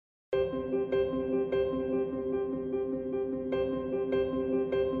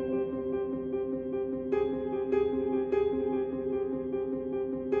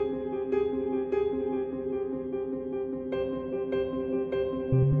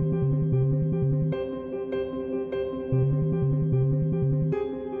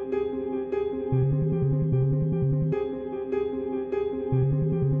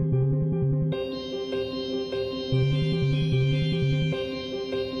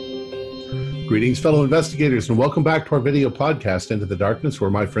Greetings, fellow investigators, and welcome back to our video podcast, Into the Darkness, where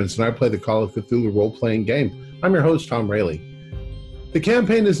my friends and I play the Call of Cthulhu role-playing game. I'm your host, Tom Rayleigh. The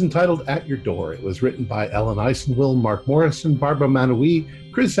campaign is entitled At Your Door. It was written by Ellen Eisenwill, Mark Morrison, Barbara Manoui,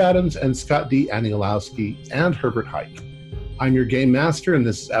 Chris Adams, and Scott D. Aniolowski, and Herbert Hike. I'm your game master, and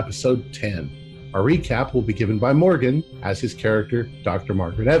this is episode 10. Our recap will be given by Morgan as his character, Dr.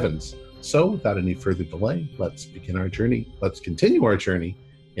 Margaret Evans. So, without any further delay, let's begin our journey. Let's continue our journey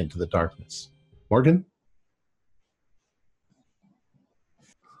into the darkness. Morgan?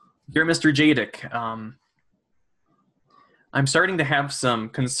 Dear Mr. Jadick, I'm starting to have some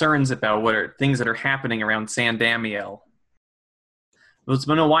concerns about what are things that are happening around San Damiel. It's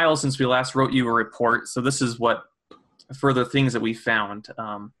been a while since we last wrote you a report, so this is what further things that we found.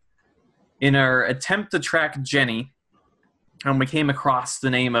 In our attempt to track Jenny, we came across the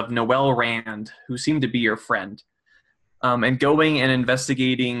name of Noelle Rand, who seemed to be your friend. And going and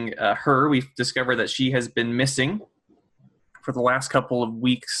investigating her, we've discovered that she has been missing for the last couple of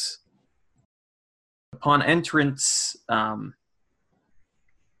weeks. Upon entrance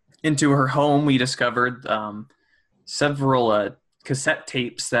into her home, we discovered several cassette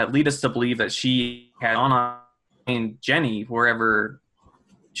tapes that lead us to believe that she had on Jenny wherever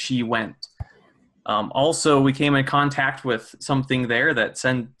she went. Also, we came in contact with something there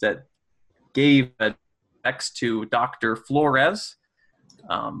that gave a text to Dr. Flores.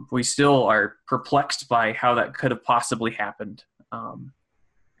 We still are perplexed by how that could have possibly happened.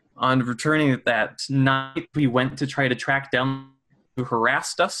 On returning that night, we went to try to track down who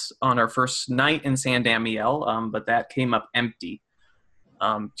harassed us on our first night in San Damiel, but that came up empty.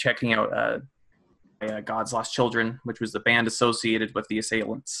 Checking out God's Lost Children, which was the band associated with the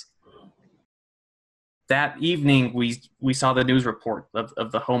assailants. That evening, we saw the news report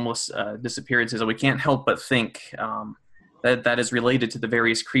of the homeless disappearances, and we can't help but think that is related to the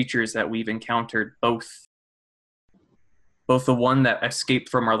various creatures that we've encountered, both the one that escaped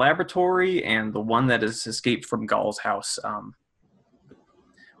from our laboratory and the one that has escaped from Gall's house.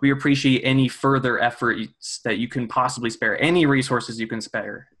 We appreciate any further efforts that you can possibly spare, any resources you can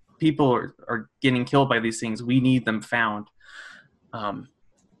spare. People are getting killed by these things. We need them found.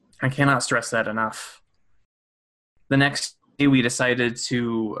 I cannot stress that enough. The next day, we decided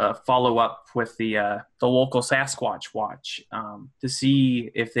to follow up with the local Sasquatch Watch to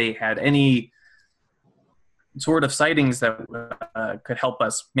see if they had any sort of sightings that could help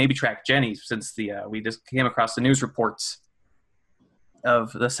us maybe track Jenny, since we just came across the news reports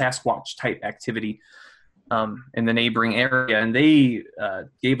of the Sasquatch type activity in the neighboring area, and they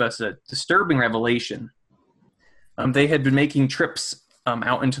gave us a disturbing revelation. They had been making trips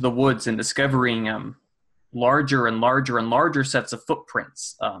out into the woods and discovering larger and larger and larger sets of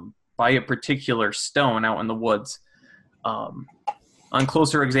footprints by a particular stone out in the woods. On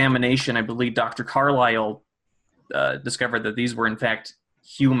closer examination, I believe Dr. Carlisle discovered that these were in fact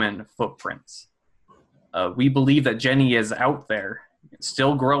human footprints. We believe that Jenny is out there,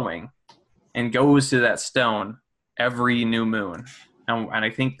 still growing, and goes to that stone every new moon. And I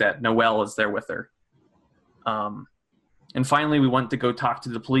think that Noelle is there with her. And finally, we went to go talk to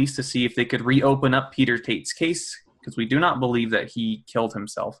the police to see if they could reopen up Peter Tate's case, because we do not believe that he killed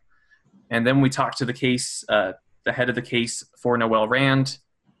himself. And then we talked to the head of the case for Noelle Rand,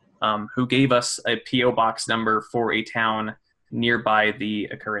 who gave us a P.O. box number for a town nearby the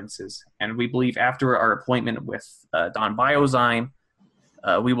occurrences. And we believe after our appointment with Dawn Biozyme,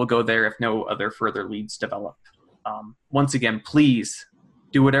 we will go there if no other further leads develop. Once again, please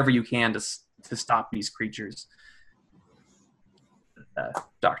do whatever you can to stop these creatures.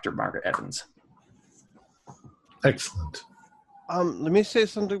 Dr. Margaret Evans. Excellent. Let me say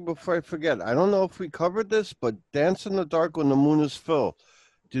something before I forget. I don't know if we covered this, but dance in the dark when the moon is full.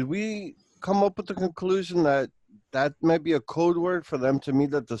 Did we come up with the conclusion that might be a code word for them to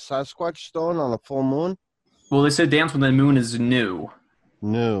meet at the Sasquatch Stone on a full moon? Well, they said dance when the moon is new.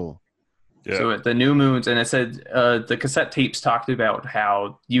 New. Yeah. So at the new moons, and it said the cassette tapes talked about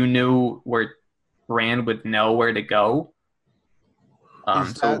how you knew where Rand would know where to go.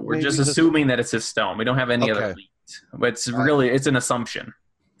 So we're just assuming that it's a stone. We don't have any other leads. It's an assumption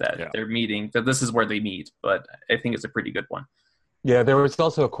that they're meeting, that this is where they meet, but I think it's a pretty good one. Yeah, there was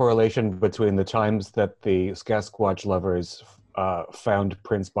also a correlation between the times that the Sasquatch lovers found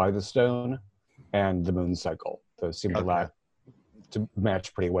prints by the stone and the moon cycle. Those seem to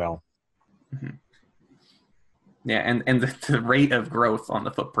match pretty well. Mm-hmm. Yeah, and the rate of growth on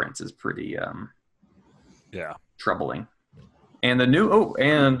the footprints is pretty troubling. And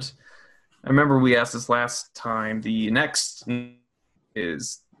and I remember we asked this last time, the next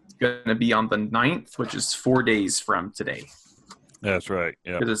is going to be on the 9th, which is 4 days from today. That's right.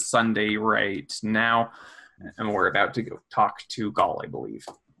 Yeah. It is Sunday right now, and we're about to go talk to Gall, I believe.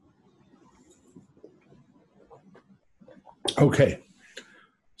 Okay.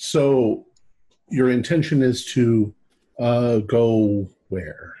 So your intention is to go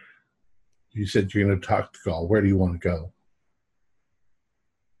where? You said you're going to talk to Gall. Where do you want to go?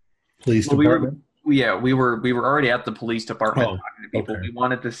 Police department? We were already at the police department Oh, talking to people. okay. We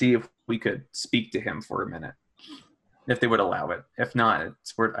wanted to see if we could speak to him for a minute, if they would allow it. If not,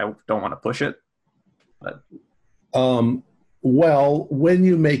 I don't want to push it. But well, when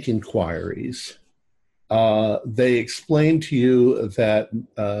you make inquiries, they explain to you that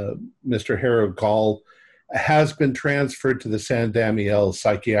Mr. Harold Gall has been transferred to the San Damiel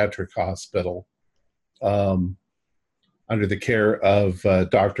Psychiatric Hospital under the care of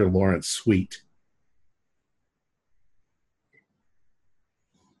Dr. Lawrence Sweet.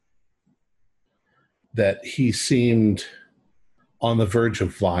 That he seemed on the verge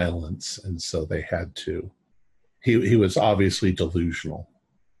of violence, and so they had to. He was obviously delusional.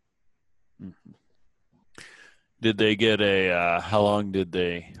 Mm-hmm. Did they get how long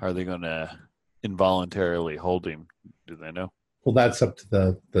are they going to involuntarily hold him? Do they know? Well, that's up to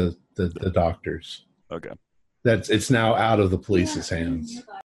the doctors. Okay. It's now out of the police's hands.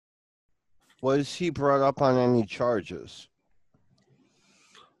 Was he brought up on any charges?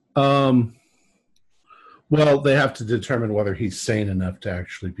 Well, they have to determine whether he's sane enough to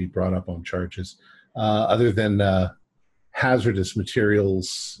actually be brought up on charges. Other than hazardous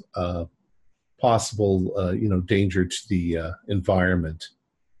materials, possible, danger to the environment.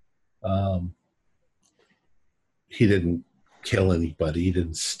 He didn't kill anybody. He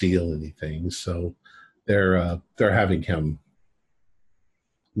didn't steal anything. So they're having him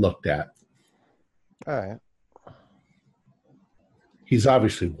looked at. All right. He's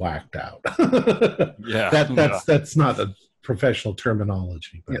obviously whacked out. Yeah. That's not a professional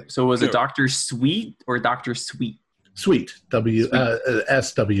terminology. But. Yeah. So was it Dr. Sweet or Dr. Sweet? Sweet.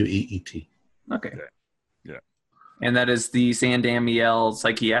 SWEET. Okay. Yeah. And that is the San Damiel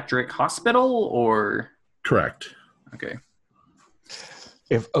Psychiatric Hospital, or? Correct. Okay.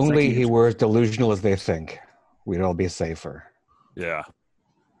 If only he were as delusional as they think, we'd all be safer. Yeah.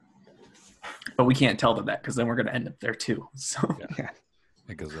 But we can't tell them that, because then we're going to end up there too. So. Yeah.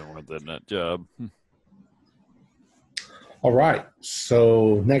 Because they want that nut job. All right.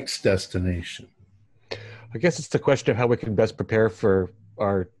 So next destination. I guess it's the question of how we can best prepare for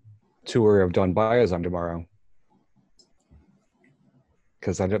our tour of Dawn Biozyme tomorrow.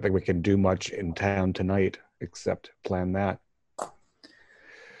 Because I don't think we can do much in town tonight except plan that.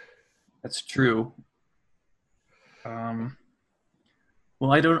 That's true.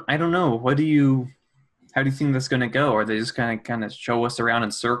 Well, I don't know. How do you think that's going to go? Are they just kind of show us around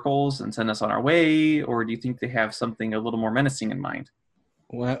in circles and send us on our way, or do you think they have something a little more menacing in mind?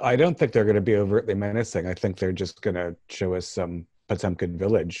 Well, I don't think they're going to be overtly menacing. I think they're just going to show us some Potemkin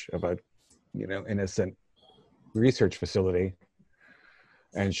village of a, innocent research facility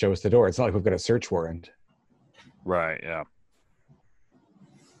and show us the door. It's not like we've got a search warrant. Right, yeah.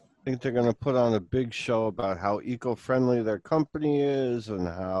 I think they're going to put on a big show about how eco-friendly their company is and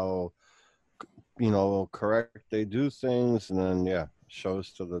how, correct they do things, and then, show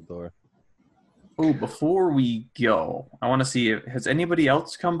us to the door. Oh, before we go, I want to see has anybody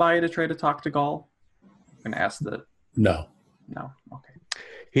else come by to try to talk to Gall? I'm going to ask the... No. No? Okay.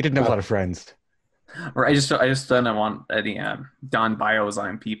 He didn't have a lot of friends. Or I just don't want any Dawn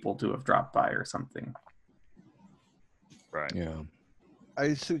Biozyme people to have dropped by or something. Right. Yeah.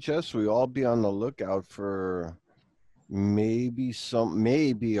 I suggest we all be on the lookout for maybe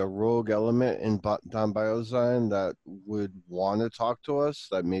a rogue element in Dawn Biozyme that would want to talk to us,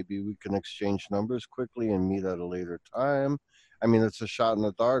 that maybe we can exchange numbers quickly and meet at a later time. I mean, it's a shot in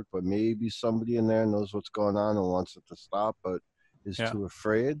the dark, but maybe somebody in there knows what's going on and wants it to stop, but is too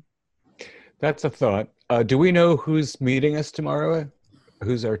afraid. That's a thought. Do we know who's meeting us tomorrow?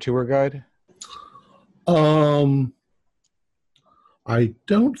 Who's our tour guide? I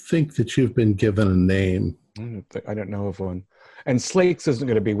don't think that you've been given a name. I don't know of one. And Slakes isn't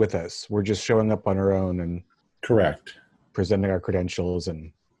going to be with us. We're just showing up on our own and Correct. Presenting our credentials,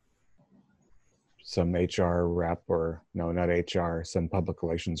 and some HR rep, or no, not HR, some public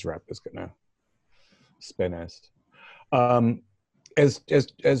relations rep is going to spin us. As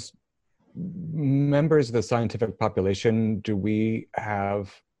members of the scientific population, do we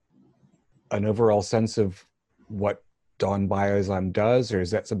have an overall sense of what Dawn Biozyme does, or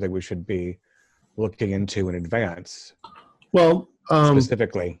is that something we should be looking into in advance? Well,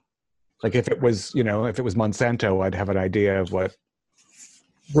 specifically, like if it was Monsanto, I'd have an idea of what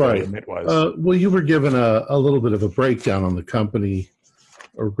Right. It was. Well, you were given a little bit of a breakdown on the company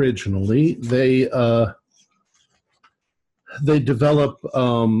originally. They develop.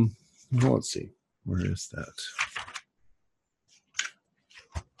 Let's see, where is that?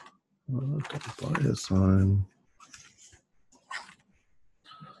 Dawn Biozyme.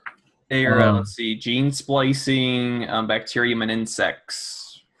 They're let's see, gene splicing, bacterium and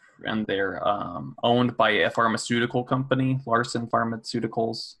insects, and they're owned by a pharmaceutical company, Larson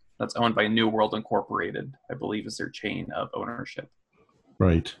Pharmaceuticals. That's owned by New World Incorporated, I believe, is their chain of ownership.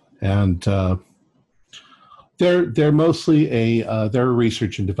 Right, and they're mostly they're a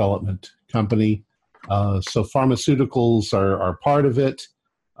research and development company. So pharmaceuticals are part of it.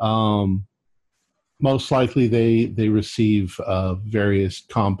 Most likely they receive various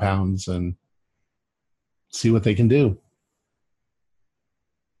compounds and see what they can do.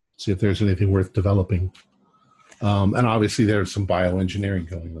 See if there's anything worth developing. And obviously there's some bioengineering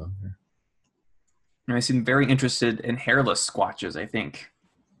going on there. And I seem very interested in hairless squatches, I think.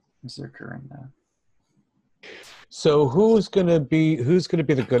 Is there current So who's gonna be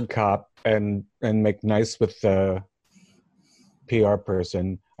the good cop and make nice with the PR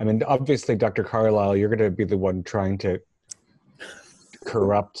person? I mean, obviously, Dr. Carlisle, you're gonna be the one trying to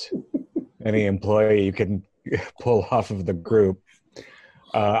corrupt any employee you can pull off of the group.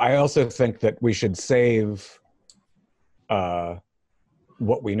 I also think that we should save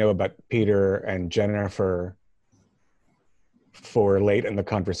what we know about Peter and Jennifer for late in the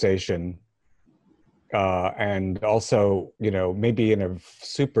conversation. And also, maybe in a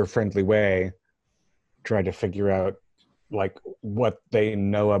super friendly way, try to figure out like what they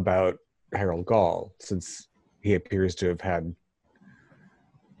know about Harold Gall, since he appears to have had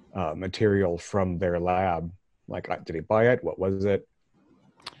material from their lab. Like, did he buy it? What was it?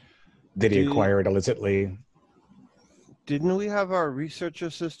 Did he acquire it illicitly? Didn't we have our research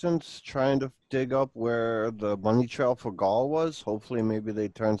assistants trying to dig up where the money trail for Gall was? Hopefully, maybe they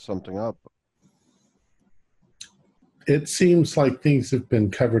turned something up. It seems like things have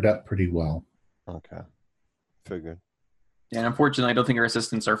been covered up pretty well. Okay. Figured. And unfortunately, I don't think our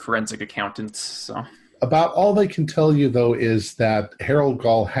assistants are forensic accountants. So about all they can tell you, though, is that Harold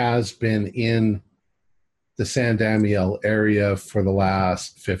Gall has been in the San Damiel area for the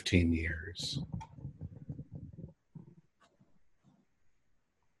last 15 years.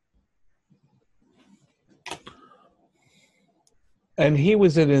 And he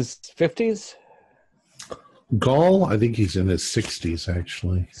was in his 50s? Gall, I think he's in his 60s,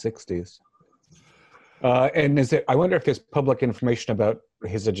 actually. 60s. And I wonder if there's public information about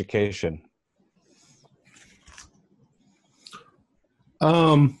his education.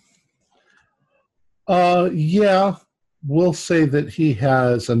 Yeah, we'll say that he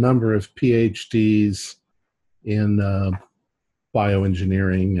has a number of PhDs in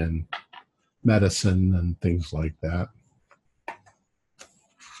bioengineering and medicine and things like that.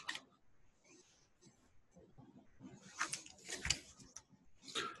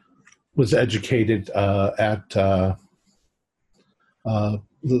 Was educated at,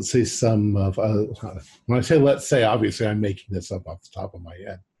 let's say, some of, when I say let's say, obviously I'm making this up off the top of my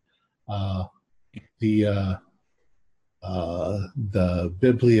head. The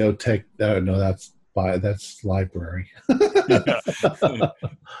bibliotech, no, that's library.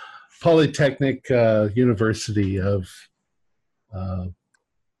 Polytechnic University of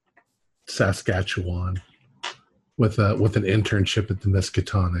Saskatchewan. With an internship at the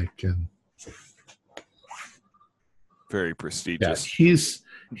Miskatonic, and very prestigious. Yeah,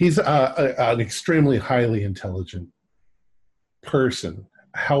 he's an extremely highly intelligent person.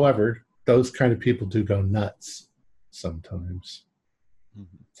 However, those kind of people do go nuts sometimes.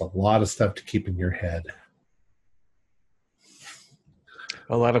 Mm-hmm. It's a lot of stuff to keep in your head.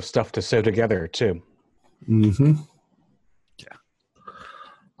 A lot of stuff to sew together too. Mm-hmm. Yeah.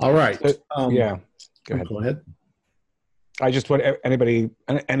 All right. So, yeah. Go ahead. I just want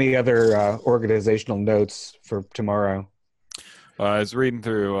any other organizational notes for tomorrow. I was reading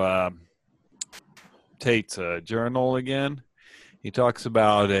through Tate's journal again. He talks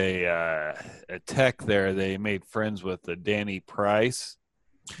about a tech there they made friends with, Danny Price.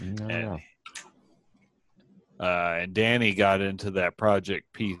 And Danny got into that Project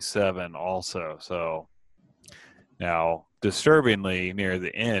P7 also. So now, disturbingly, near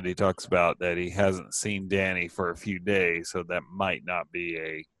the end, he talks about that he hasn't seen Danny for a few days, so that might not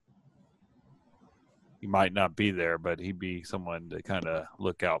be he might not be there, but he'd be someone to kind of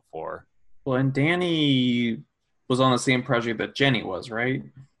look out for. Well, and Danny was on the same project that Jenny was, right?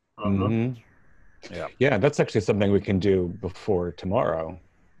 Mm-hmm. Yeah, that's actually something we can do before tomorrow,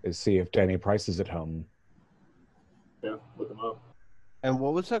 is see if Danny Price is at home. Yeah, look him up. And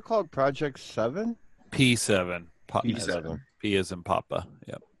what was that called? Project 7? P7. P7. P as in Papa.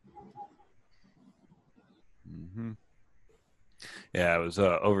 Yep. Hmm. Yeah, it was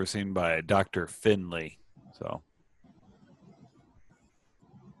overseen by Dr. Finley. So.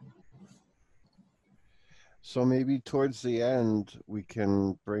 So maybe towards the end, we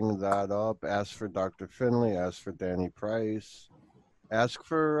can bring that up, ask for Dr. Finley, ask for Danny Price, ask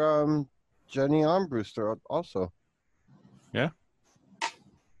for Jenny Armbruster also. Yeah.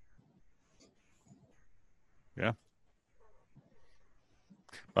 Yeah.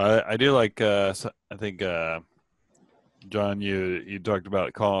 I do like, I think, John, you talked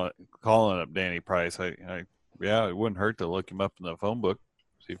about calling up Danny Price. Yeah, it wouldn't hurt to look him up in the phone book,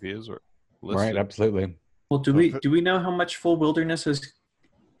 see if he is listed. Right, absolutely. Well, do we know how much Full Wilderness has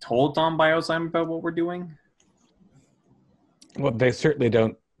told Dawn Biozyme about what we're doing? Well, they certainly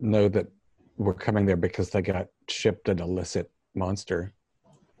don't know that we're coming there because they got shipped an illicit monster.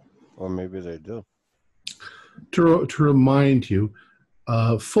 Or maybe they do. To remind you,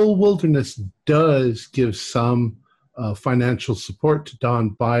 Full Wilderness does give some financial support to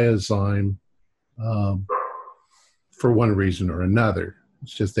Dawn Biozyme for one reason or another.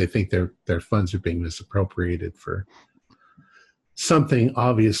 It's just they think their funds are being misappropriated for something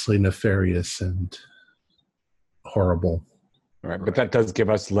obviously nefarious and horrible. Right, but that does give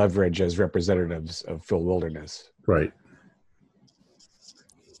us leverage as representatives of Full Wilderness. Right.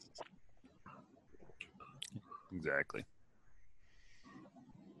 Exactly.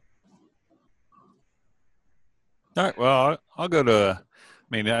 All right. Well, I'll go to.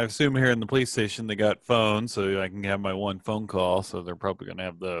 I mean, I assume here in the police station they got phones, so I can have my one phone call. So they're probably going to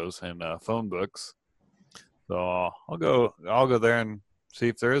have those and phone books. So I'll go there and see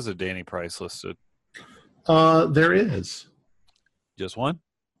if there is a Danny Price listed. There is. Just one?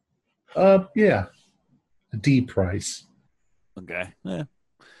 Yeah. A D Price. Okay. Yeah.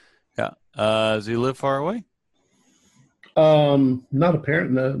 Does he live far away? Not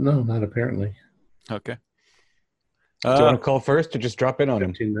apparent. No, not apparently. Okay. Do you want to call first or just drop in on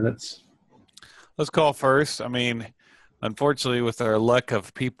him? 15 minutes. Let's call first. I mean, unfortunately, with our luck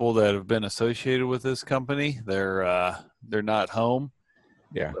of people that have been associated with this company, they're not home.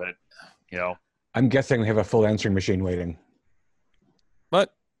 Yeah. But I'm guessing they have a full answering machine waiting.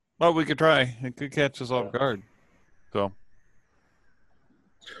 But we could try. It could catch us off guard. So.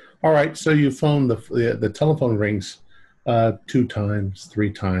 All right. So you phone the telephone rings 2 times,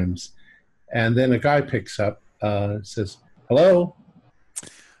 3 times, and then a guy picks up. Says, "Hello."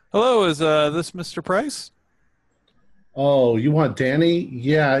 Hello, is this Mr. Price? Oh, you want Danny?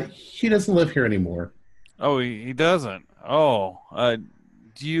 Yeah, he doesn't live here anymore. Oh, he doesn't. Oh,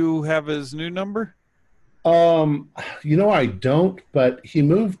 do you have his new number? I don't, but he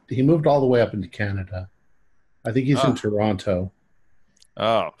moved all the way up into Canada. I think he's in Toronto.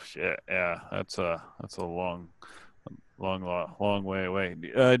 Oh shit! Yeah, that's a long way away.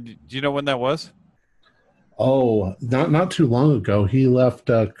 Do you know when that was? Oh, not too long ago. He left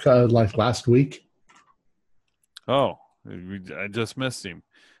like last week. Oh, I just missed him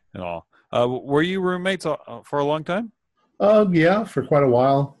and all. Were you roommates for a long time? Yeah, for quite a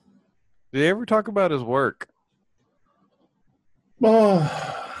while. Did they ever talk about his work?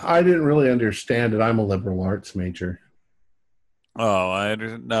 I didn't really understand it. I'm a liberal arts major. Oh, I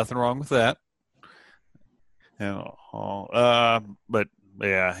understand. Nothing wrong with that. But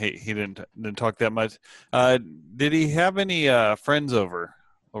yeah, he didn't talk that much. Did he have any friends over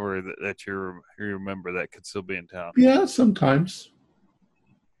that you remember that could still be in town? Yeah, sometimes.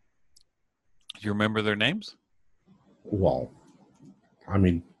 Do you remember their names? Well, I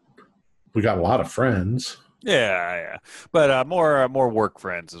mean, we got a lot of friends. Yeah, but more work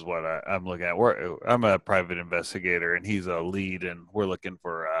friends is what I'm looking at. I'm a private investigator, and he's a lead, and we're looking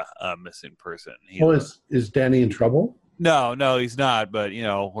for a missing person. Is Danny in trouble? No, he's not. But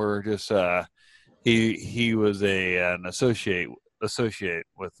we're just he was an associate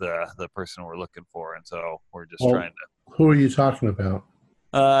with the person we're looking for, and so we're just trying to. Who are you talking about?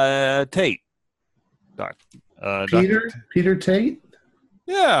 Tate. Peter Tate?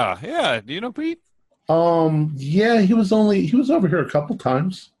 Yeah. Do you know Pete? Yeah, he was over here a couple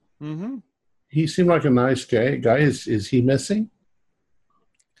times. Mm-hmm. He seemed like a nice guy. Is he missing?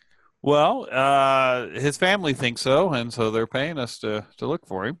 Well, his family thinks so, and so they're paying us to look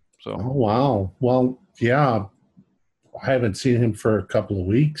for him. So. Oh wow. Well, yeah. I haven't seen him for a couple of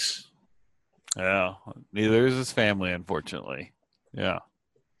weeks. Yeah, neither is his family, unfortunately. Yeah.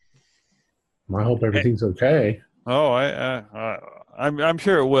 I hope everything's okay. Oh, I'm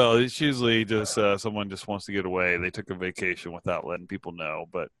sure it will. It's usually just someone just wants to get away. They took a vacation without letting people know.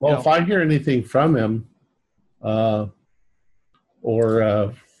 But if I hear anything from him,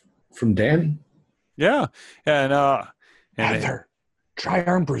 or from Danny. Yeah, and Heather, try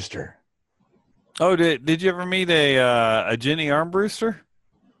Armbruster. Oh, did you ever meet a Jenny Armbruster?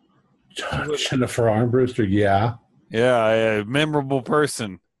 Jennifer Armbruster, yeah. Yeah, a memorable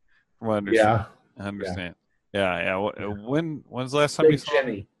person from what Yeah. I understand. Yeah. When's the last time you saw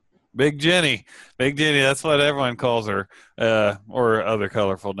Jenny? Big Jenny? Big Jenny, that's what everyone calls her, or other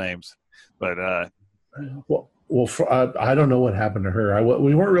colorful names. But I don't know what happened to her.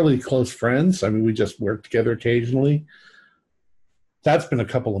 We weren't really close friends. I mean, we just worked together occasionally. That's been a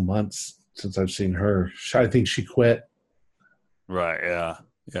couple of months since I've seen her. I think she quit. right,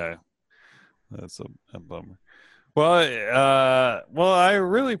 yeah. That's a bummer. Well, I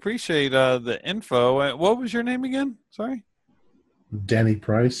really appreciate the info. What was your name again? Sorry, Danny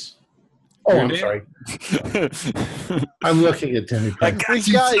Price. Oh, I'm sorry. I'm looking at Danny Price.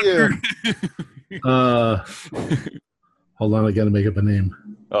 We got you. Hold on, I got to make up a name.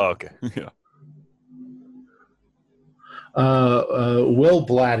 Oh, okay. Yeah. Will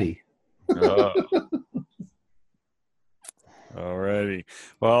Blatty. Alrighty.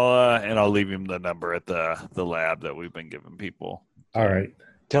 Well, and I'll leave him the number at the lab that we've been giving people. All right.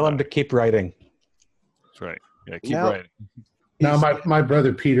 Tell him to keep writing. That's right. Yeah, keep writing. Now, my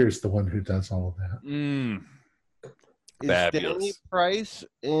brother Peter's the one who does all of that. Is Fabulous. Danny Price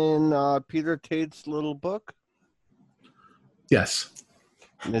in Peter Tate's little book? Yes.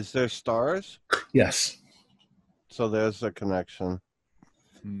 Is there stars? Yes. So there's a connection.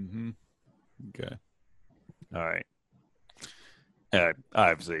 Mm-hmm. Okay. All right.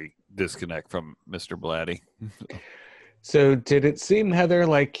 Obviously, disconnect from Mr. Blatty. So did it seem, Heather,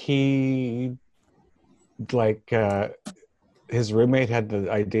 like his roommate had the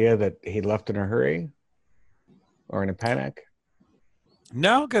idea that he left in a hurry or in a panic?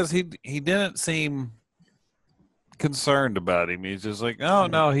 No, because he didn't seem concerned about him. He's just like, oh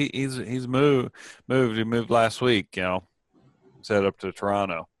no, he's moved. He moved last week. Set up to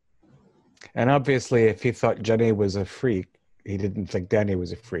Toronto. And obviously, if he thought Jenny was a freak, he didn't think Danny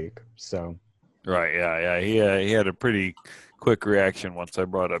was a freak. So, Right? Yeah. He had a pretty quick reaction once I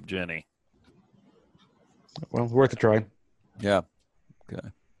brought up Jenny. well, worth a try. Yeah. Okay.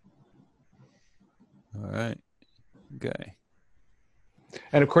 All right. Okay.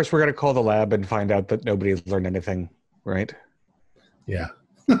 And of course, we're going to call the lab and find out that nobody's learned anything, right? Yeah.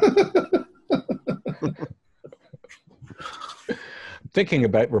 Thinking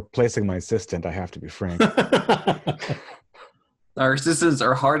about replacing my assistant, I have to be frank. Our assistants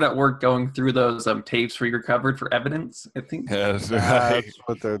are hard at work going through those tapes we recovered for evidence, I think. That's right. That's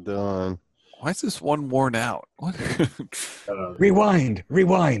what they're doing. Why is this one worn out? What? Rewind.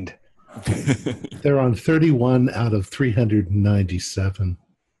 They're on 31 out of 397.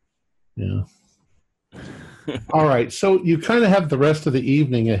 Yeah. All right. So you kind of have the rest of the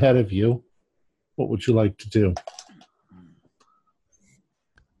evening ahead of you. What would you like to do?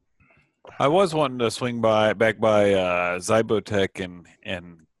 I was wanting to swing back by Zybotech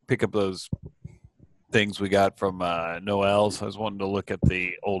and pick up those things we got from Noel's. I was wanting to look at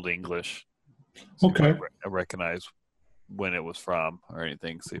the Old English. Okay. I recognize when it was from or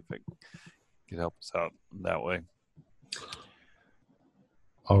anything. See if it could help us out that way.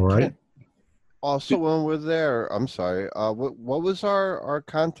 All right. Also, when we're there, I'm sorry. What was our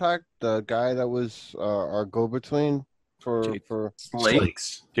contact? The guy that was our go-between for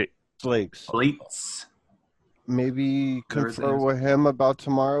Slates. Slates. Maybe confer with him about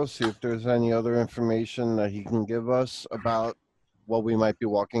tomorrow. See if there's any other information that he can give us about what we might be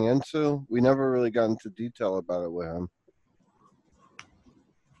walking into. We never really got into detail about it with him.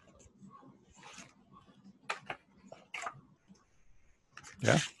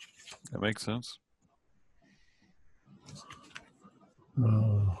 Yeah, that makes sense.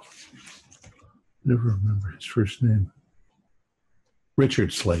 Never remember his first name.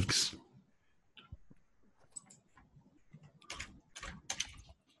 Richard Slakes.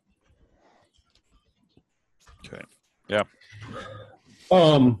 Okay. Yeah.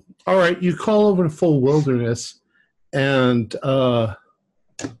 All right. You call over to Full Wilderness, and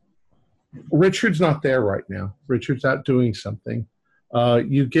Richard's not there right now. Richard's out doing something.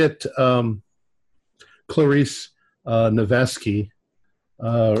 You get Clarice Noveski,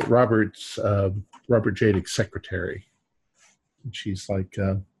 Robert Jadick's secretary. And she's like,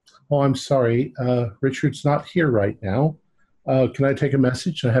 oh, I'm sorry. Richard's not here right now. Can I take a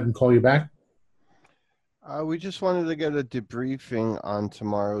message and have him call you back? We just wanted to get a debriefing on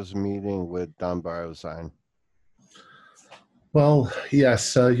tomorrow's meeting with Dawn Biozyme. Well,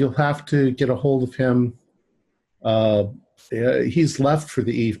 yes, you'll have to get a hold of him. He's left for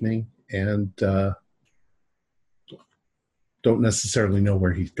the evening, and don't necessarily know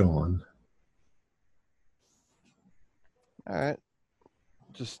where he's gone. All right.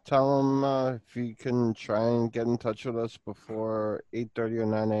 Just tell him if he can try and get in touch with us before 8:30 or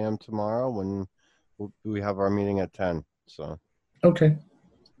 9 a.m. tomorrow when we have our meeting at 10. So, Okay.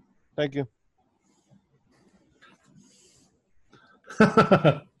 thank you.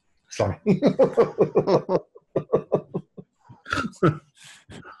 Sorry.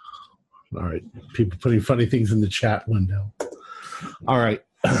 All right. People putting funny things in the chat window. All right.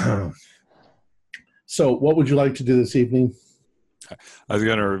 So what would you like to do this evening? I was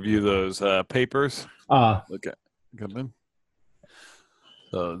going to review those papers. Look at them.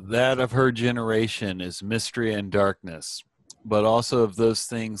 So that of her generation is mystery and darkness, but also of those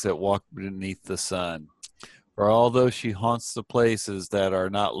things that walk beneath the sun. For although she haunts the places that are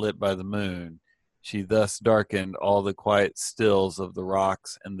not lit by the moon, she thus darkened all the quiet stills of the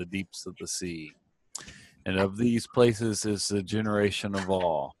rocks and the deeps of the sea. And of these places is the generation of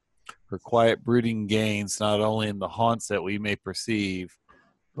all. Her quiet brooding gains not only in the haunts that we may perceive,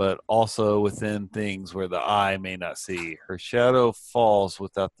 but also within things where the eye may not see. Her shadow falls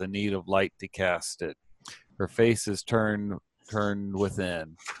without the need of light to cast it. Her face is turned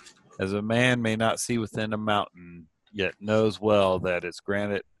within. As a man may not see within a mountain, yet knows well that its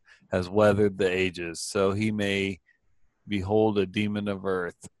granite has weathered the ages, so he may behold a demon of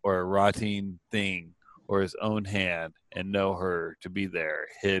earth or a rotting thing or his own hand and know her to be there,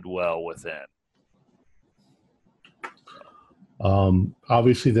 hid well within.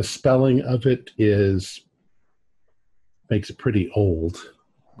 Obviously, the spelling of it makes it pretty old,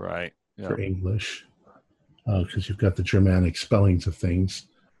 right? For English, because you've got the Germanic spellings of things.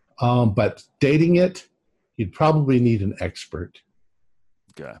 But dating it, you'd probably need an expert.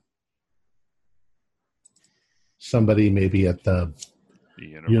 Okay. Somebody maybe at the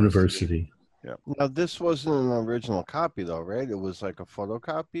university. Yeah. Now, this wasn't an original copy, though, right? It was like a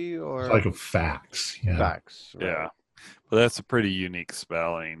photocopy or It's like a fax. Yeah. fax. Right? Yeah. But that's a pretty unique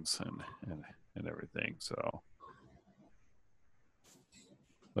spellings and everything. So,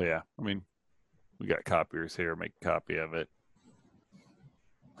 well, yeah. I mean, we got copiers here. Make a copy of it.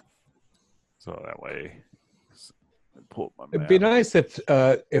 So that way, pull up my map. It'd be nice if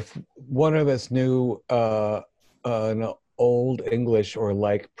one of us knew an old English or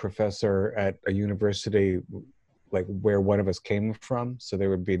like professor at a university, like where one of us came from, so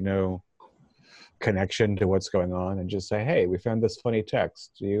there would be no connection to what's going on, and just say, "Hey, we found this funny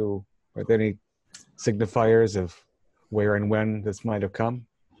text. Are there any signifiers of where and when this might have come?"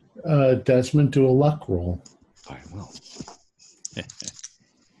 Desmond, do a luck roll. I will.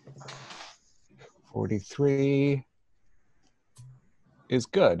 43 is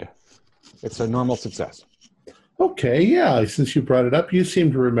good. It's a normal success. Okay, yeah. Since you brought it up, you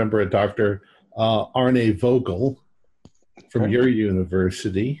seem to remember a Dr. Arne Vogel from your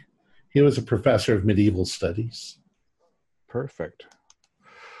university. He was a professor of medieval studies. Perfect.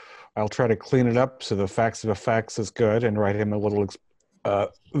 I'll try to clean it up so the facts of a fax is good and write him a little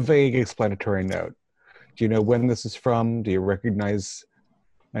vague explanatory note. Do you know when this is from? Do you recognize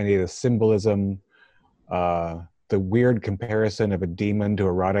any of the symbolism? The weird comparison of a demon to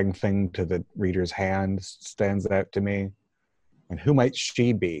a rotting thing to the reader's hand stands out to me. And who might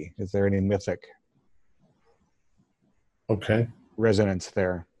she be? Is there any mythic resonance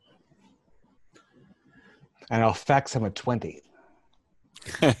there? And I'll fax him a 20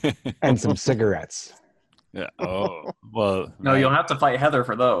 and some cigarettes. Yeah. Oh, well. No, you'll have to fight Heather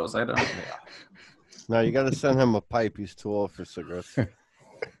for those. I don't. No, you got to send him a pipe. He's too old for cigarettes.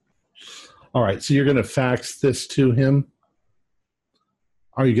 All right, so you're going to fax this to him?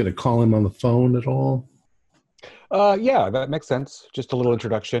 Are you going to call him on the phone at all? Yeah, that makes sense. Just a little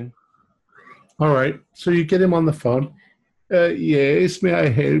introduction. All right, so you get him on the phone. Yes, may I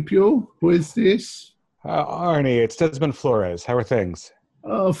help you? Who is this? Arnie, it's Desmond Flores. How are things?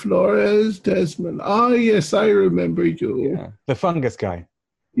 Oh, Flores, Desmond. Ah, yes, I remember you. Yeah, the fungus guy.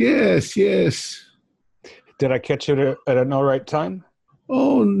 Yes, yes. Did I catch you at an all right time?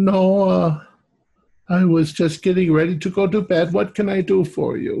 Oh, no. I was just getting ready to go to bed. What can I do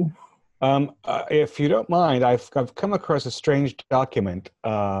for you? If you don't mind, I've come across a strange document,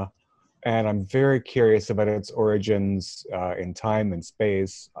 and I'm very curious about its origins in time and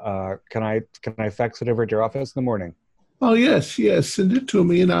space. Can I fax it over to your office in the morning? Oh, yes. Send it to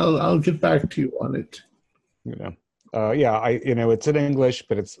me, and I'll get back to you on it. Yeah, it's in English,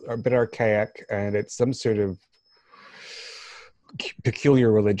 but it's a bit archaic, and it's some sort of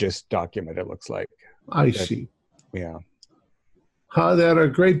peculiar religious document, it looks like. I see. Yeah. There are a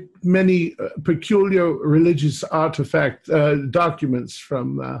great many peculiar religious documents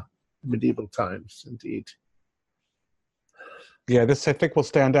from medieval times, indeed. Yeah, this I think will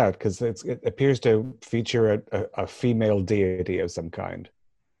stand out because it appears to feature a female deity of some kind.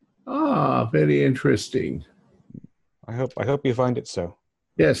 Ah, very interesting. I hope you find it so.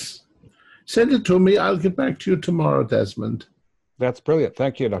 Yes. Send it to me. I'll get back to you tomorrow, Desmond. That's brilliant.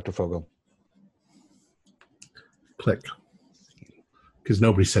 Thank you, Dr. Fogel. Click. Because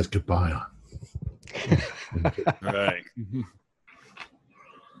nobody says goodbye on. Right.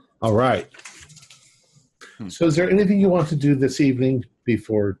 All right. So is there anything you want to do this evening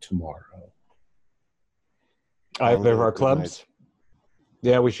before tomorrow? Either of our clubs?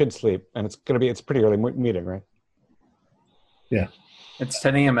 Yeah, we should sleep. And it's pretty early meeting, right? Yeah. It's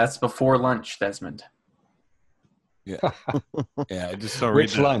 10 a.m. That's before lunch, Desmond. Yeah. Yeah, just don't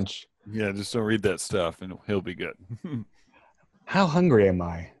Which read that. lunch? Yeah, just don't read that stuff and he'll be good. How hungry am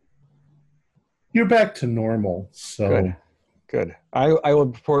I? You're back to normal. So Good. I will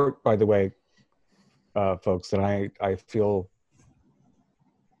report, by the way, folks, that I feel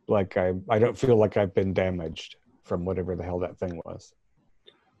like I don't feel like I've been damaged from whatever the hell that thing was.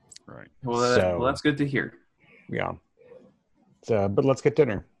 Right. Well, that's good to hear. Yeah. So, but let's get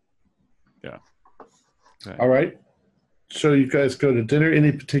dinner. Yeah. Okay. All right. So you guys go to dinner.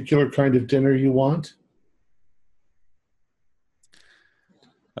 Any particular kind of dinner you want?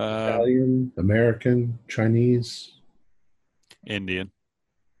 Italian, American, Chinese? Indian.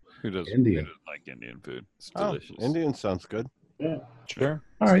 Who doesn't like Indian food? It's delicious. Indian sounds good. Yeah. Sure.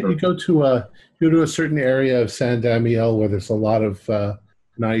 All right. You go to a certain area of San Damiel where there's a lot of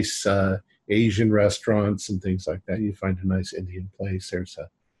nice Asian restaurants and things like that. You find a nice Indian place.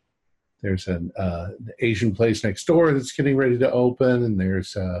 There's an Asian place next door that's getting ready to open, and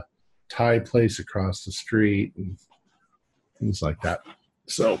there's a Thai place across the street and things like that.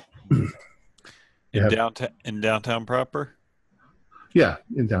 So, in downtown proper? Yeah,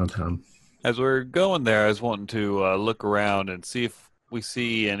 in downtown. As we're going there, I was wanting to look around and see if we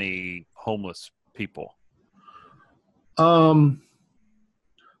see any homeless people. Not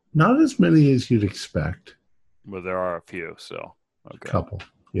as many as you'd expect. Well, there are a few, so okay. A couple,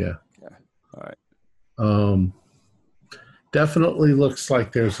 yeah. Okay. All right. Definitely looks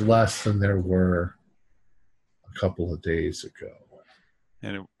like there's less than there were a couple of days ago.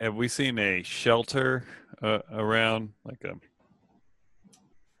 And have we seen a shelter around, like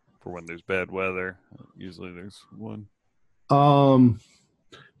for when there's bad weather? Usually there's one.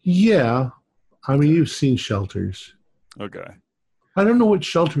 Yeah. I mean, you've seen shelters. Okay. I don't know what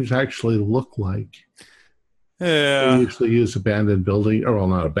shelters actually look like. Yeah. They usually use abandoned building, or well,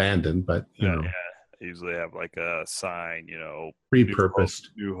 not abandoned, but you know. Yeah. They usually have like a sign, repurposed.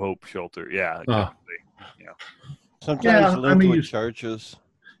 New Hope Shelter. Yeah. Exactly. Yeah. Sometimes linked with churches.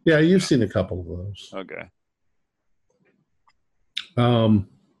 Yeah, you've seen a couple of those. Okay.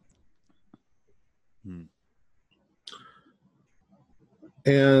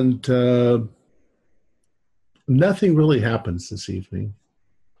 And nothing really happens this evening.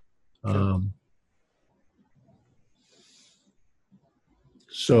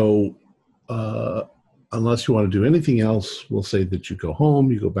 So unless you want to do anything else, we'll say that you go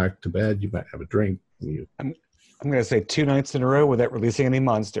home, you go back to bed, you might have a drink. I'm going to say 2 nights in a row without releasing any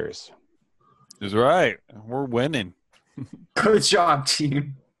monsters. That's right. We're winning. Good job,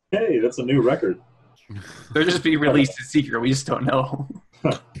 team. Hey, that's a new record. They'll just be released in secret. We just don't know.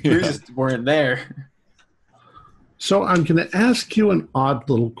 We just weren't there. So I'm going to ask you an odd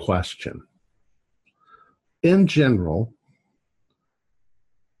little question. In general,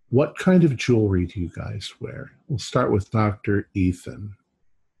 what kind of jewelry do you guys wear? We'll start with Dr. Ethan.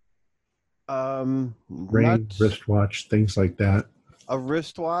 Ring, wristwatch, things like that. A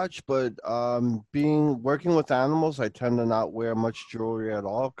wristwatch, but working with animals, I tend to not wear much jewelry at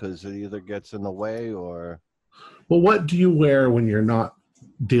all because it either gets in the way or. Well, what do you wear when you're not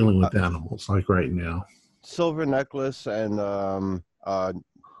dealing with animals, like right now? Silver necklace and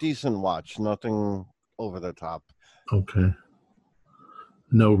decent watch, nothing over the top. Okay.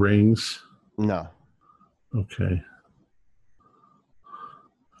 No rings? No. Okay.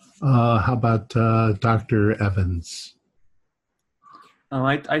 How about Dr. Evans?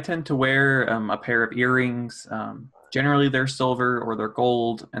 I tend to wear a pair of earrings. Generally, they're silver or they're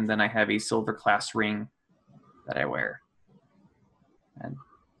gold, and then I have a silver class ring that I wear. And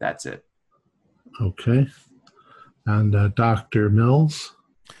that's it. Okay. And Dr. Mills?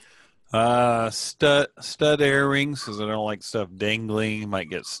 Stud earrings, because I don't like stuff dangling. Might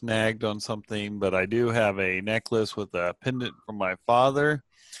get snagged on something, but I do have a necklace with a pendant from my father.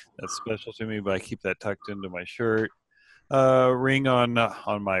 That's special to me, but I keep that tucked into my shirt. Ring on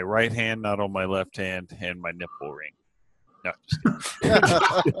my right hand, not on my left hand, and my nipple ring. No,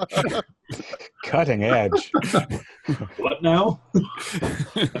 just Cutting edge. What now?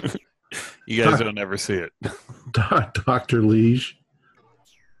 kidding. You guys don't ever see it. Dr. Liege.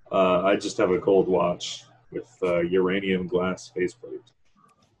 I just have a gold watch with uranium glass faceplate.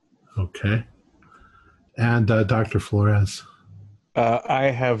 Okay. And Dr. Flores. I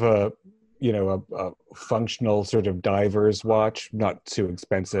have a functional sort of diver's watch, not too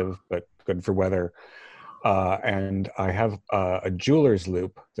expensive, but good for weather. And I have a jeweler's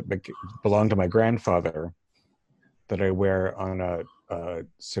loop that belonged to my grandfather that I wear on a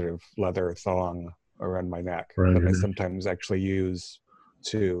sort of leather thong around my neck that I sometimes actually use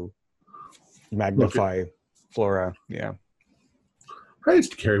to magnify flora. Yeah. I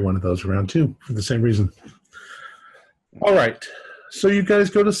used to carry one of those around too for the same reason. All right. So you guys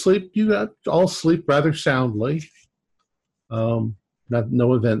go to sleep. You all sleep rather soundly. No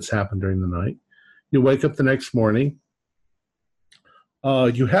events happen during the night. You wake up the next morning.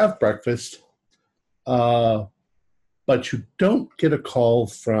 You have breakfast, but you don't get a call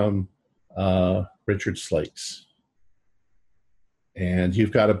from Richard Slakes. And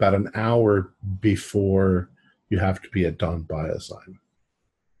you've got about an hour before you have to be at Dawn Biozyme.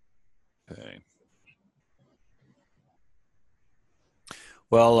 Okay.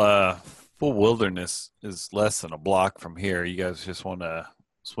 Well, Full Wilderness is less than a block from here. You guys just want to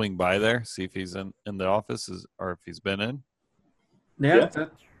swing by there, see if he's in the office or if he's been in? Yeah.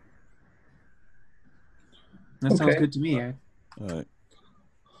 That sounds Okay. good to me. All right.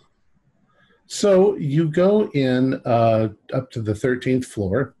 So you go in up to the 13th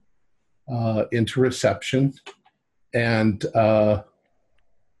floor into reception, and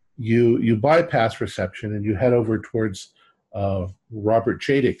you bypass reception and you head over towards Robert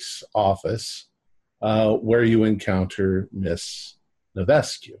Jadick's office, where you encounter Miss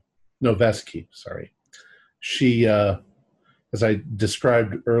Novesky. Sorry. She, as I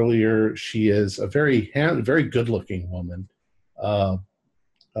described earlier, she is a very good-looking woman,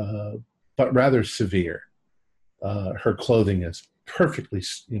 but rather severe. Her clothing is perfectly,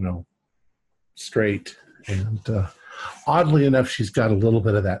 straight, and oddly enough, she's got a little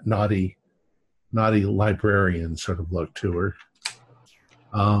bit of that naughty librarian sort of look to her.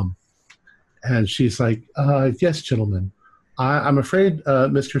 And she's like, yes, gentlemen, I'm afraid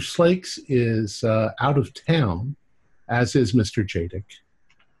Mr. Slakes is out of town, as is Mr. Jadick.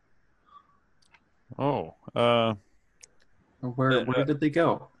 Oh, Where did they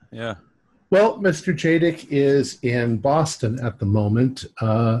go? yeah. Well, Mr. Jadick is in Boston at the moment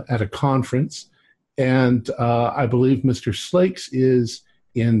at a conference, and I believe Mr. Slakes is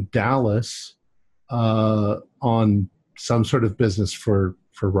in Dallas on some sort of business for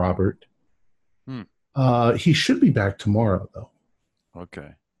Robert. He should be back tomorrow, though. Okay.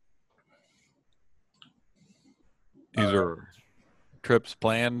 These are trips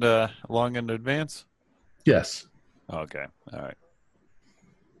planned long in advance? Yes. Okay. All right.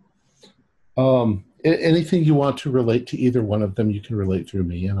 Anything you want to relate to either one of them, you can relate through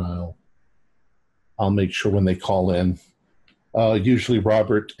me, and I'll make sure when they call in. Usually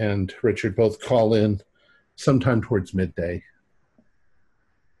Robert and Richard both call in sometime towards midday.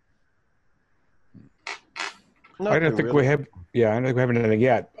 I don't think we have. Yeah, I don't think we have anything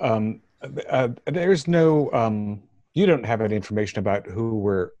yet. There's no. You don't have any information about who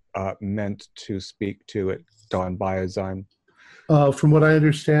we're meant to speak to at Dawn Biozyme. From what I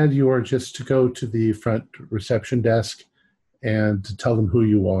understand, you are just to go to the front reception desk and to tell them who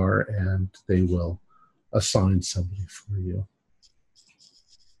you are, and they will assign somebody for you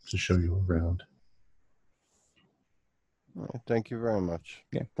to show you around. Thank you very much.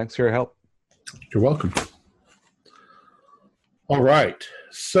 Yeah, thanks for your help. You're welcome. All right.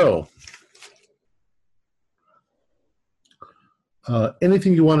 So,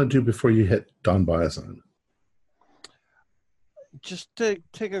 anything you want to do before you hit Dawn Biozyme? Just take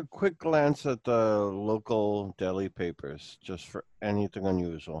a quick glance at the local daily papers, just for anything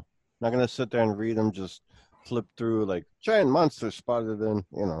unusual. Not going to sit there and read them, just flip through like giant monster spotted in,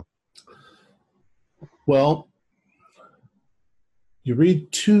 Well, you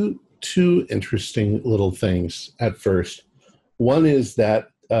read two interesting little things at first. One is that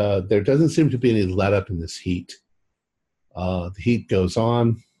there doesn't seem to be any let up in this heat. The heat goes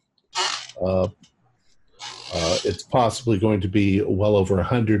on. It's possibly going to be well over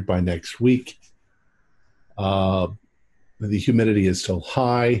 100 by next week. The humidity is still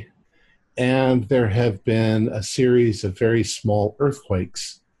high, and there have been a series of very small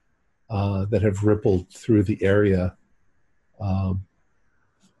earthquakes that have rippled through the area.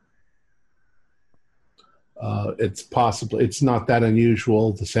 It's not that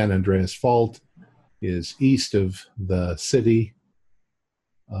unusual. The San Andreas Fault is east of the city,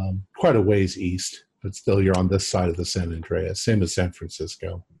 quite a ways east, but still you're on this side of the San Andreas, same as San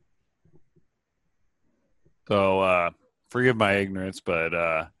Francisco. So, forgive my ignorance,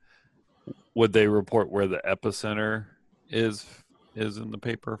 but would they report where the epicenter is in the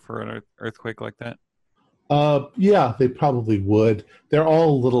paper for an earthquake like that? Yeah, they probably would. They're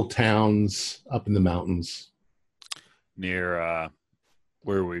all little towns up in the mountains. Near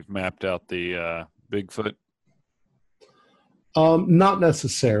where we've mapped out the Bigfoot? Not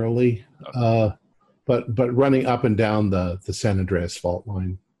necessarily, but running up and down the San Andreas fault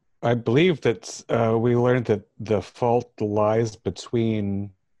line. I believe that we learned that the fault lies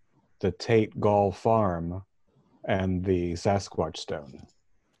between the Tate Gall farm and the Sasquatch Stone.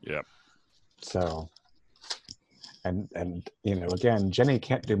 Yep. So, and again, Jenny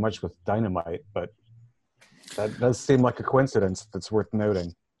can't do much with dynamite, but that does seem like a coincidence that's worth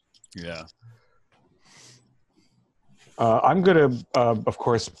noting. Yeah. I'm going to, of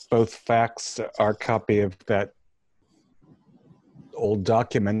course, both fax our copy of that old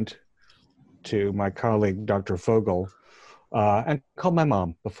document to my colleague, Dr. Fogel, and call my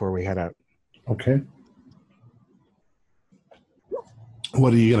mom before we head out. Okay.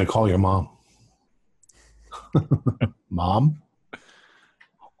 What are you going to call your mom? Mom?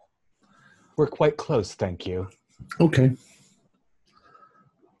 We're quite close, thank you. Okay.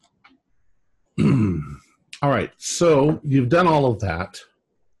 All right. So you've done all of that,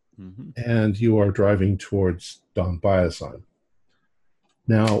 and you are driving towards Dawn Biozyme.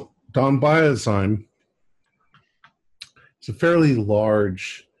 Now, Dawn Biozyme is a fairly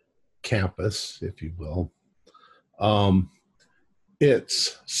large campus, if you will.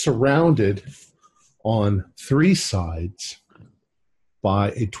 It's surrounded on three sides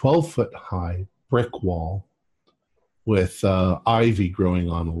by a 12-foot high brick wall with ivy growing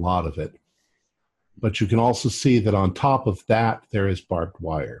on a lot of it. But you can also see that on top of that, there is barbed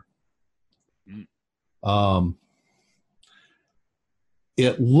wire.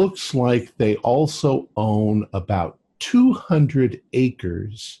 It looks like they also own about 200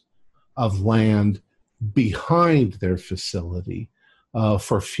 acres of land behind their facility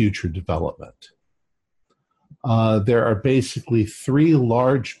for future development. There are basically three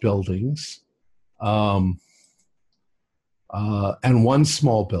large buildings and one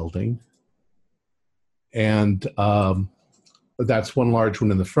small building. And that's one large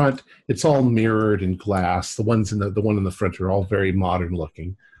one in the front. It's all mirrored in glass. The one in the front are all very modern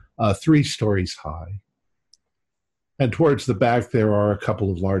looking, 3 stories high. And towards the back, there are a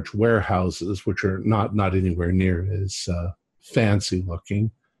couple of large warehouses, which are not anywhere near as fancy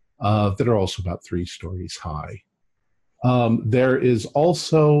looking, that are also about 3 stories high. There is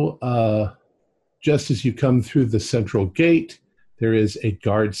also, just as you come through the central gate, there is a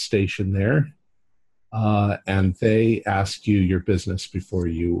guard station there. And they ask you your business before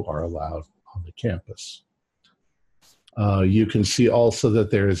you are allowed on the campus. You can see also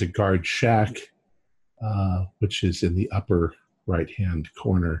that there is a guard shack, which is in the upper right-hand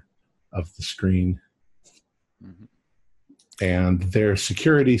corner of the screen. And their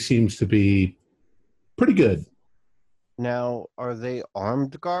security seems to be pretty good. Now, are they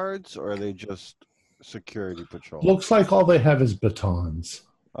armed guards or are they just security patrol? Looks like all they have is batons.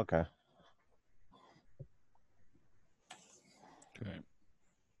 Okay. Okay.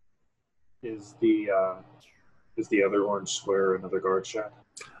 Is the other orange square another guard shack?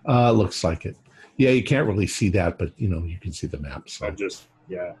 Looks like it. Yeah, you can't really see that, but you can see the map. So. I'm just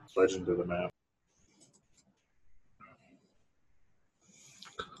legend of the map.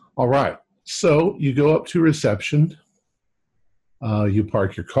 All right. So you go up to reception. You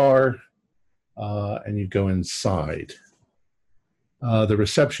park your car, and you go inside. The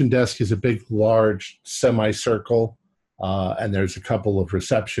reception desk is a big, large semicircle, and there's a couple of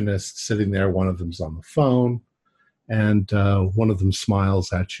receptionists sitting there. One of them's on the phone, and one of them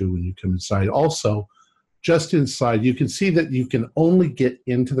smiles at you when you come inside. Also, just inside, you can see that you can only get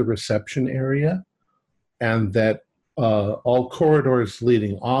into the reception area, and that all corridors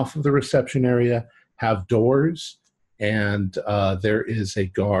leading off of the reception area have doors, and there is a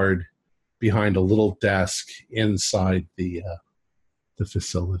guard behind a little desk inside the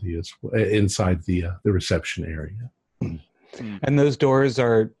facility, inside the reception area. And those doors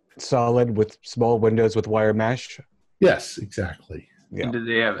are solid with small windows with wire mesh? Yes, exactly. Yeah. And do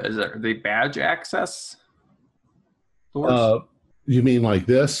they have? Are they badge access doors? You mean like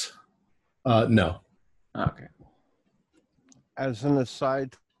this? No. Okay. As an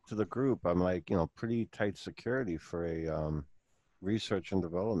aside to the group, I'm like, pretty tight security for a research and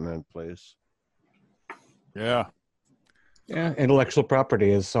development place. Yeah. Yeah, intellectual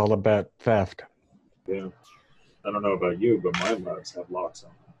property is all about theft. Yeah. I don't know about you, but my labs have locks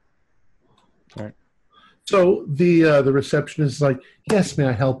on them. So the receptionist is like, "Yes, may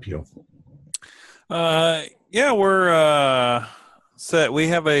I help you?" Yeah, we're set. We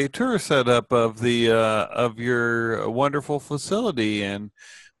have a tour set up of of your wonderful facility, and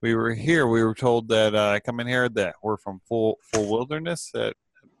we were here. We were told that come in here that we're from Full Wilderness. That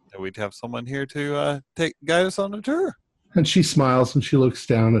we'd have someone here to guide us on the tour. And she smiles and she looks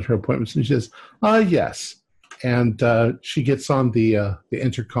down at her appointments and she says, yes. And she gets on the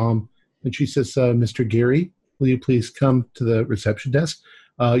intercom and she says, Mr. Geary, will you please come to the reception desk?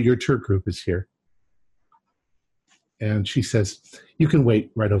 Your tour group is here. And she says, you can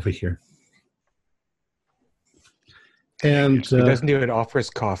wait right over here. And He doesn't even offer us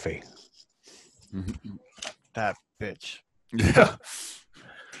coffee. That bitch. Yeah.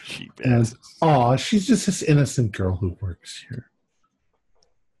 She's just this innocent girl who works here.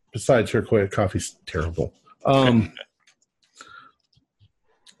 Besides, her coffee's terrible.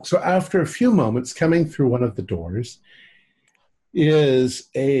 So after a few moments, coming through one of the doors is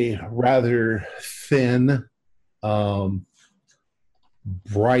a rather thin,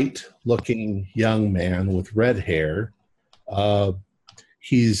 bright-looking young man with red hair.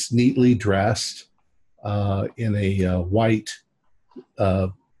 He's neatly dressed in a white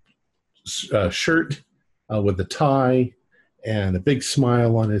shirt with a tie and a big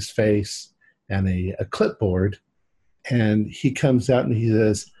smile on his face and a clipboard. And he comes out and he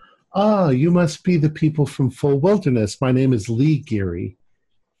says, you must be the people from Full Wilderness. My name is Lee Geary.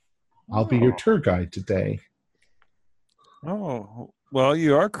 I'll be your tour guide today. Oh, well,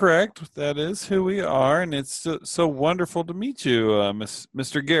 you are correct. That is who we are, and it's so wonderful to meet you,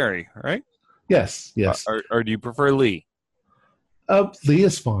 Mr. Geary, right? Yes. Or do you prefer Lee? Lee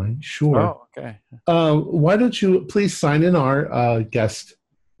is fine, sure. Oh, okay. Why don't you please sign in our guest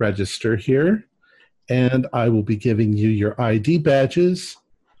register here, and I will be giving you your ID badges.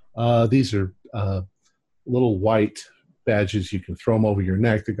 These are little white badges. You can throw them over your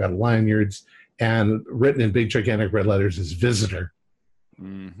neck. They've got lanyards, and written in big, gigantic red letters is visitor.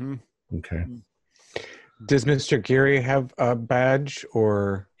 Mm-hmm. Okay. Does Mr. Geary have a badge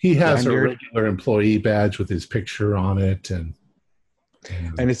or he has lanyard? a regular employee badge with his picture on it, and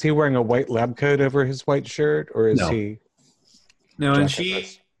is he wearing a white lab coat over his white shirt, or is he? No, and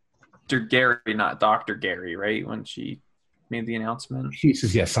Mr. Gary, not Dr. Gary, right? When she made the announcement, he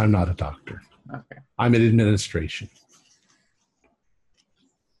says, "Yes, I'm not a doctor. Okay, I'm in administration."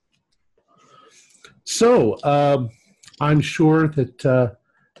 So I'm sure that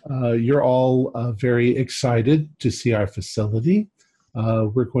you're all very excited to see our facility.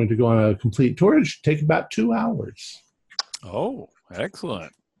 We're going to go on a complete tour. It should take about 2 hours. Oh,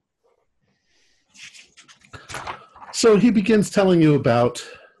 excellent. So he begins telling you about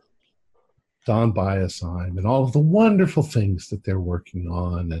Dawn Biozyme and all of the wonderful things that they're working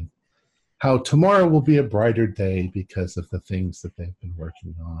on, and how tomorrow will be a brighter day because of the things that they've been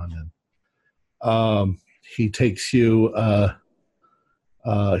working on. And he takes you,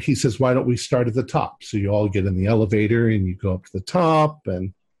 he says, why don't we start at the top? So you all get in the elevator and you go up to the top,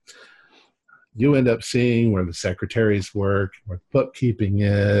 and you end up seeing where the secretaries work, where the bookkeeping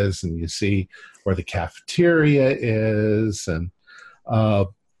is, and you see where the cafeteria is, and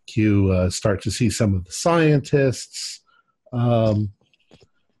you start to see some of the scientists. One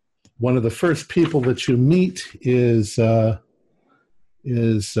of the first people that you meet is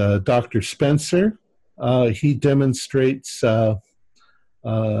Dr. Spencer. He demonstrates the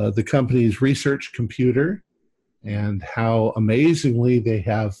company's research computer and how amazingly they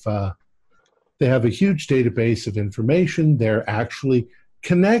have a huge database of information. They're actually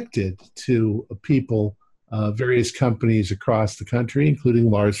connected to people, various companies across the country, including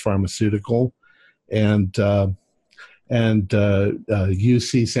Lars Pharmaceutical and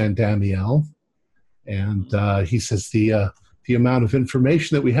UC San Damiel. And he says the amount of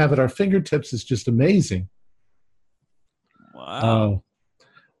information that we have at our fingertips is just amazing. Wow.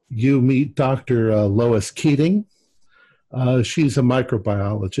 You meet Dr. Lois Keating. She's a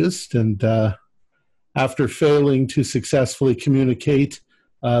microbiologist, and after failing to successfully communicate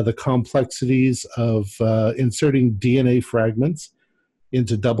the complexities of inserting DNA fragments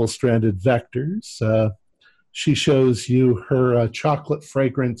into double-stranded vectors, she shows you her chocolate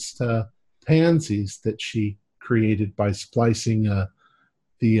fragranced pansies that she created by splicing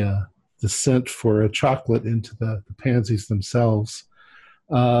the scent for a chocolate into the pansies themselves.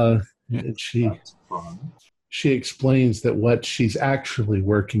 And she explains that what she's actually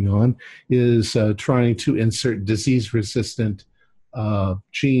working on is trying to insert disease-resistant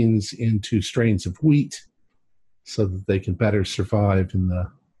genes into strains of wheat so that they can better survive in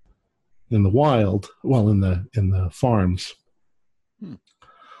in the wild, well, in the farms.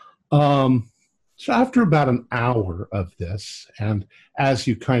 So after about an hour of this, and as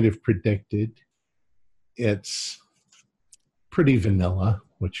you kind of predicted, it's pretty vanilla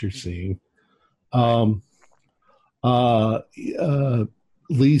what you're seeing.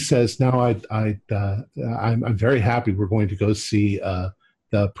 Lee says, "Now I'm very happy. We're going to go see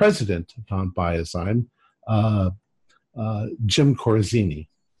the president of Dawn Biozyme, Jim Corazzini.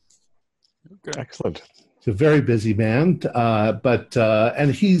 Okay. Excellent. He's a very busy man, but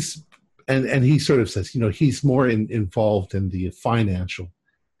he sort of says, he's more involved in the financial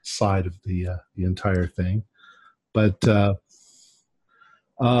side of the entire thing. But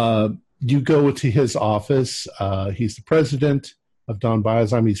you go to his office. He's the president of Dawn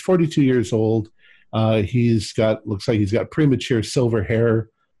Biozyme. He's 42 years old. Looks like he's got premature silver hair,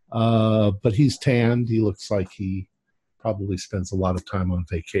 but he's tanned. He looks like he probably spends a lot of time on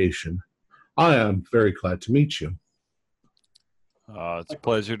vacation. I am very glad to meet you. It's a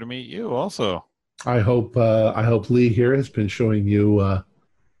pleasure to meet you also. I hope Lee here has been showing you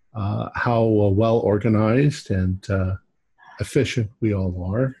how well organized and efficient we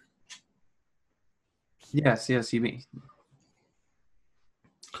all are. Yes, you mean.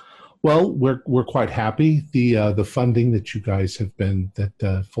 Well, we're quite happy. The funding that you guys have been,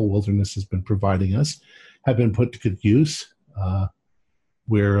 that Full Wilderness has been providing us, have been put to good use.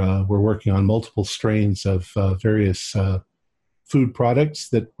 We're working on multiple strains of various food products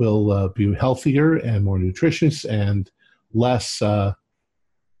that will be healthier and more nutritious and less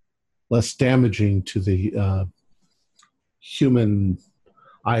damaging to the human.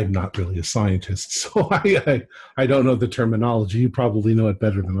 I am not really a scientist, so I don't know the terminology. You probably know it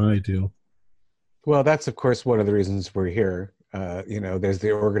better than I do. Well, that's, of course, one of the reasons we're here. There's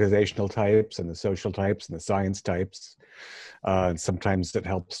the organizational types and the social types and the science types. And sometimes it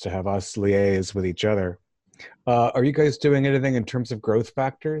helps to have us liaise with each other. Are you guys doing anything in terms of growth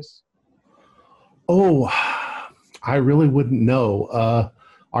factors? Oh, I really wouldn't know.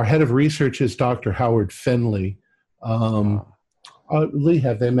 Our head of research is Dr. Howard Finley. Lee,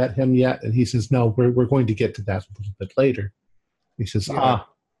 have they met him yet? And he says, no, we're going to get to that a little bit later. He says,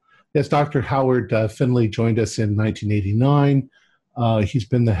 yes, Dr. Howard Finley joined us in 1989. He's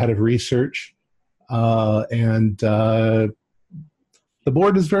been the head of research. And the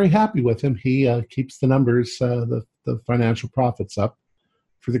board is very happy with him. He keeps the numbers, the financial profits up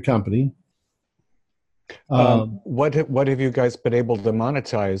for the company. What have you guys been able to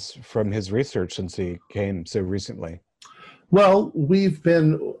monetize from his research since he came so recently? Well,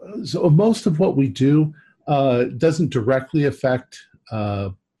 so most of what we do doesn't directly affect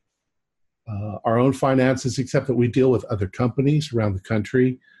our own finances, except that we deal with other companies around the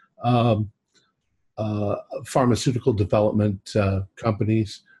country, pharmaceutical development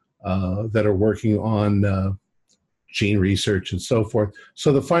companies that are working on gene research and so forth.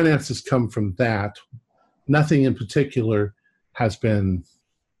 So the finances come from that. Nothing in particular has been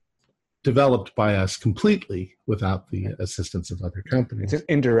developed by us completely without the assistance of other companies. It's an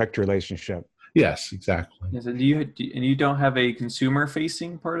indirect relationship. Yes, exactly. Yes, and you don't have a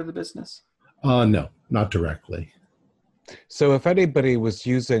consumer-facing part of the business? No, not directly. So if anybody was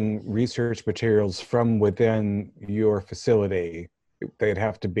using research materials from within your facility, they'd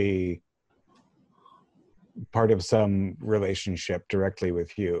have to be part of some relationship directly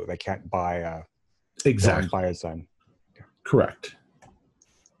with you. They can't buy a Exactly. Dawn Biozyme. Correct.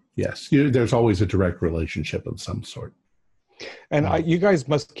 Yes, there's always a direct relationship of some sort. And you guys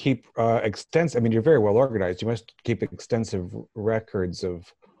must keep extensive, I mean, you're very well organized. You must keep extensive records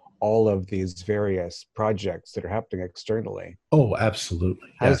of all of these various projects that are happening externally. Oh, absolutely.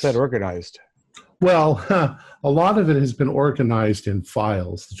 How's that organized? Well, a lot of it has been organized in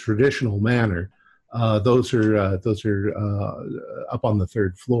files, the traditional manner. Those are up on the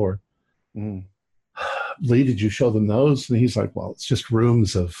third floor. Mm. Lee, did you show them those? And he's like, well, it's just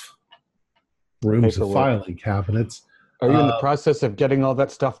rooms of filing cabinets. Are you in the process of getting all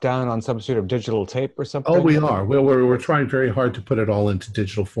that stuff down on some sort of digital tape or something? Oh, we are. We're trying very hard to put it all into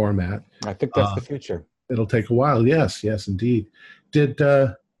digital format. I think that's the future. It'll take a while. Yes, indeed. Did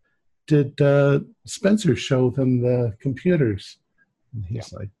Spencer show them the computers? And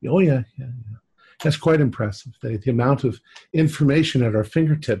he's like, oh, yeah. That's quite impressive. The amount of information at our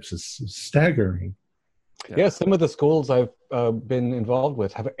fingertips is staggering. Yeah, some of the schools I've been involved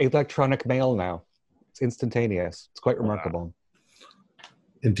with have electronic mail now. It's instantaneous. It's quite remarkable.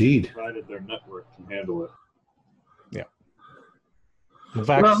 Indeed. Provided their network can handle it. Yeah. The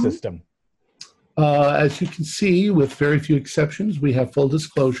VAX system. As you can see, with very few exceptions, we have full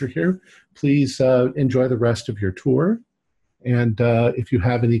disclosure here. Please enjoy the rest of your tour. And if you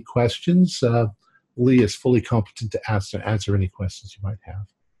have any questions, Lee is fully competent to answer any questions you might have.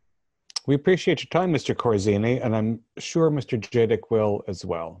 We appreciate your time, Mr. Corzini, and I'm sure Mr. Jadick will as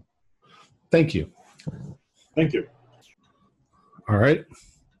well. Thank you. Thank you. All right.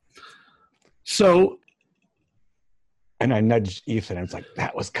 So, and I nudged Ethan. I was like,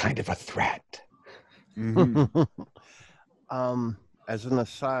 that was kind of a threat. Mm-hmm. As an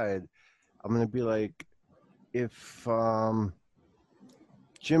aside, I'm going to be like, if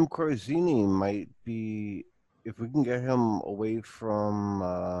Jim Corzini might be, if we can get him away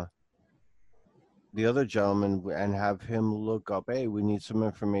from the other gentleman and have him look up, hey, we need some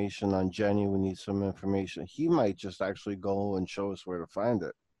information on Jenny, we need some information, he might just actually go and show us where to find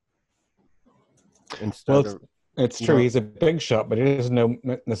it. Instead of, it's true, he's a big shot, but he doesn't know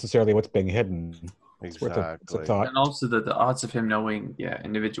necessarily what's being hidden. Exactly. It's a thought. And also the odds of him knowing,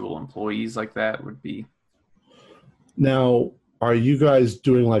 individual employees like that would be. Now, are you guys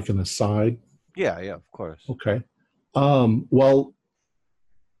doing like an aside? Yeah, of course. Okay. Well,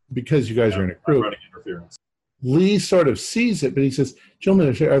 because you guys are in a group, running interference. Lee sort of sees it, but he says, gentlemen,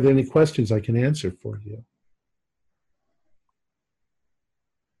 are there any questions I can answer for you?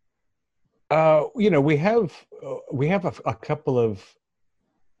 We have a couple of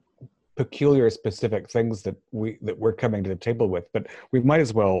peculiar specific things that we're coming to the table with, but we might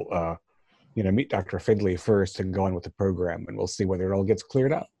as well meet Dr. Findlay first and go on with the program, and we'll see whether it all gets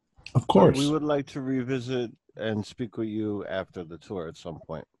cleared up. Of course. We would like to revisit and speak with you after the tour at some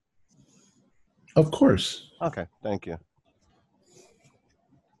point. Of course. Okay, thank you.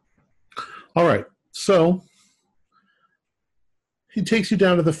 All right. So he takes you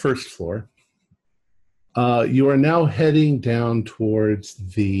down to the first floor. You are now heading down towards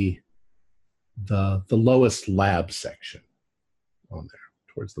the lowest lab section on there,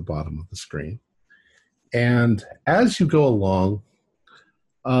 towards the bottom of the screen. And as you go along,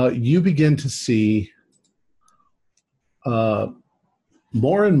 you begin to see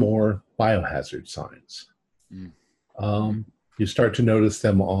more and more biohazard signs. You start to notice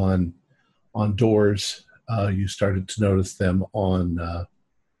them on doors. You started to notice them on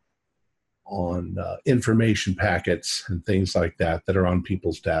information packets and things like that are on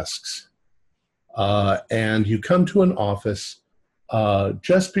people's desks. And you come to an office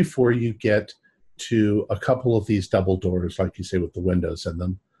just before you get to a couple of these double doors, like you say, with the windows in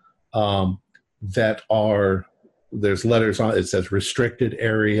them, that are, there's letters on it, says restricted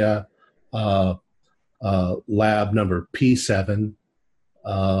area, lab number P7,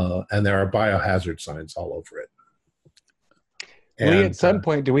 and there are biohazard signs all over it. Lee, at some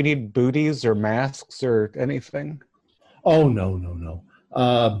point, do we need booties or masks or anything? Oh, no.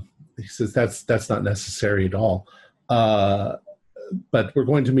 He says that's not necessary at all. But we're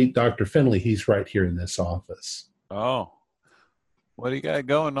going to meet Dr. Finley. He's right here in this office. Oh, what do you got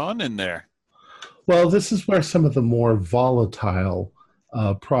going on in there? Well, this is where some of the more volatile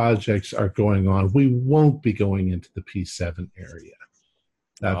projects are going on. We won't be going into the P7 area.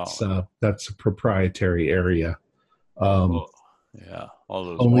 That's a proprietary area. All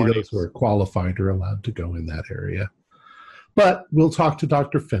those only warnings. those who are qualified are allowed to go in that area. But we'll talk to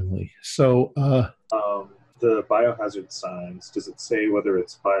Dr. Finley. So, the biohazard signs, does it say whether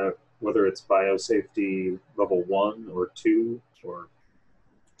it's biosafety level 1 or 2, or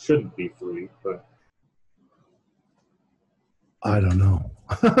shouldn't be 3? But I don't know.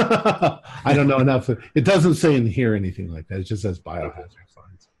 I don't know enough. It doesn't say in here anything like that. It just says biohazard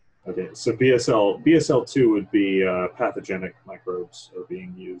signs. Okay, so BSL2 would be pathogenic microbes are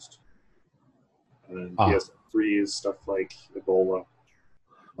being used, and then BSL3 is stuff like Ebola.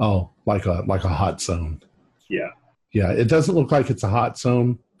 Oh, like a hot zone. Yeah. It doesn't look like it's a hot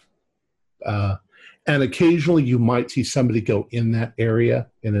zone. And occasionally you might see somebody go in that area,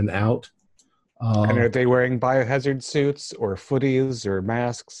 in and out. And are they wearing biohazard suits or footies or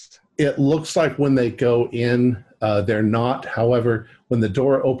masks? It looks like when they go in, they're not. However, when the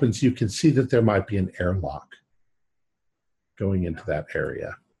door opens, you can see that there might be an airlock going into that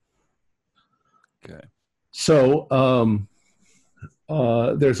area. Okay. So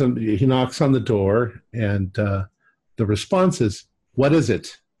he knocks on the door, and the response is, "What is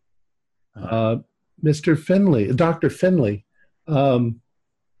it?" Mr. Finley, Dr. Finley,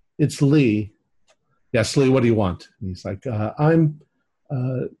 it's Lee. Yes, Lee, what do you want? And he's like,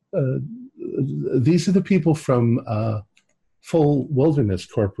 these are the people from Full Wilderness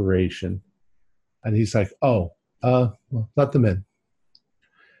Corporation. And he's like, well, let them in.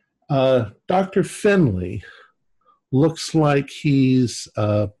 Dr. Finley looks like he's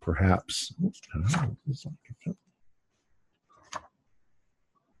perhaps...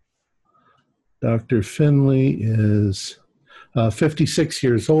 Dr. Finley is... 56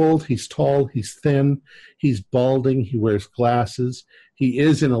 years old. He's tall. He's thin. He's balding. He wears glasses. He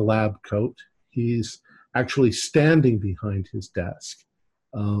is in a lab coat. He's actually standing behind his desk.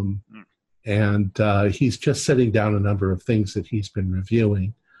 And he's just setting down a number of things that he's been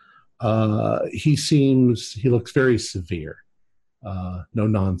reviewing. He looks very severe. No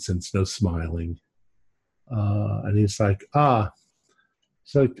nonsense, no smiling. And he's like,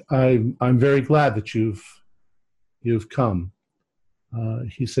 so I'm very glad that you've come.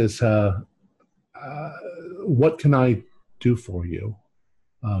 He says, what can I do for you?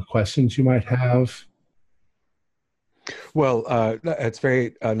 Questions you might have? Well, it's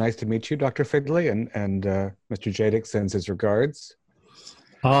very nice to meet you, Dr. Fidley, and Mr. Jadick sends his regards.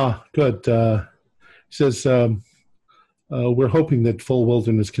 Good. He says, we're hoping that Full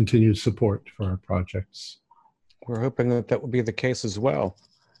Wilderness continues support for our projects. We're hoping that will be the case as well.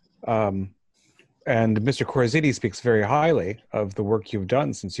 And Mr. Corziti speaks very highly of the work you've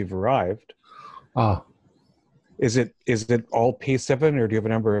done since you've arrived. Is it all P7, or do you have a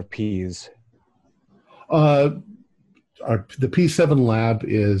number of Ps? The P7 lab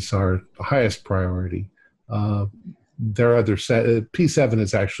is our highest priority. There are other P7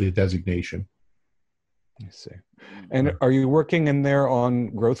 is actually a designation. I see. And are you working in there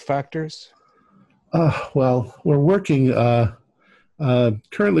on growth factors? Well, we're working.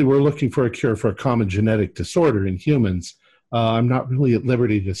 Currently, we're looking for a cure for a common genetic disorder in humans. I'm not really at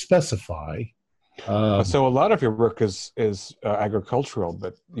liberty to specify. So a lot of your work is agricultural,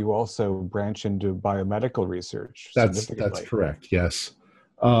 but you also branch into biomedical research. That's correct. Yes.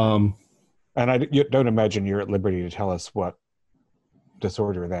 And you don't imagine you're at liberty to tell us what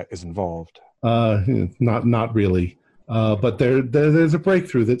disorder that is involved. Not really. But there's a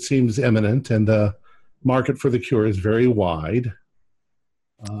breakthrough that seems imminent, and the market for the cure is very wide.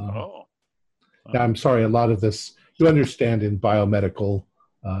 Yeah, I'm sorry. A lot of this, you understand, in biomedical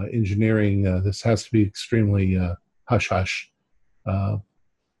engineering, this has to be extremely hush-hush.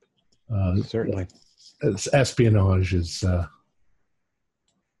 Certainly. Espionage is...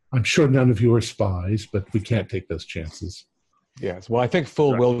 I'm sure none of you are spies, but we can't take those chances. Yes. Well, I think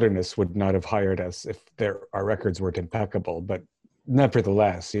Full Wilderness would not have hired us if our records weren't impeccable, but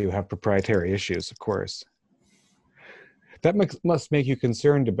nevertheless, you have proprietary issues, of course. That must make you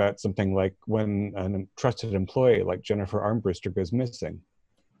concerned about something like when a trusted employee like Jennifer Armbruster goes missing.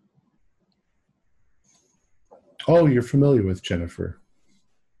 Oh, you're familiar with Jennifer.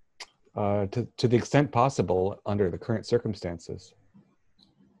 To the extent possible under the current circumstances.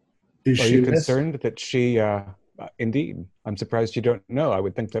 Are you concerned that she... indeed. I'm surprised you don't know. I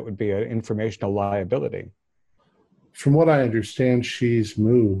would think that would be an informational liability. From what I understand, she's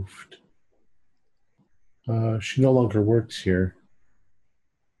moved. She no longer works here.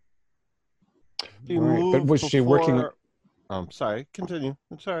 But was she working... I'm sorry. Continue.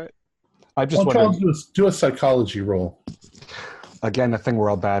 It's all right. I just want to do a psychology roll. Again, a thing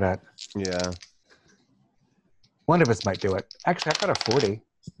we're all bad at. Yeah. One of us might do it. Actually, I got a 40.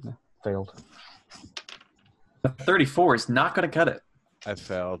 Failed. 34 is not going to cut it. I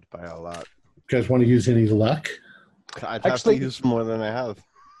failed by a lot. You guys want to use any luck? I'd have to use more than I have.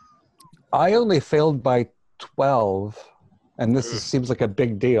 I only failed by 12, and this seems like a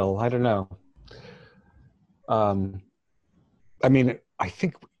big deal. I don't know. I mean, I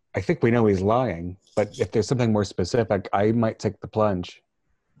think we know he's lying, but if there's something more specific, I might take the plunge.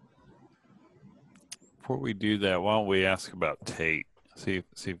 Before we do that, why don't we ask about Tate? See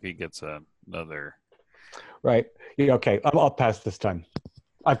if he gets another. Right. Yeah, okay. I'll pass this time.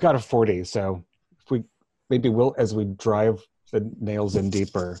 I've got a 40, so we'll as we drive the nails in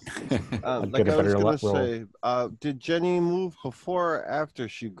deeper. Like I was going to say, did Jenny move before or after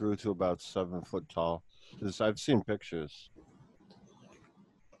she grew to about 7 foot tall? Because I've seen pictures.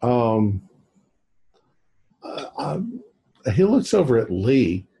 He looks over at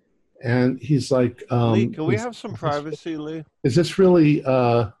Lee, and he's like, Lee, can we have some privacy, Lee? Is this really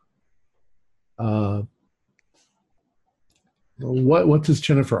what does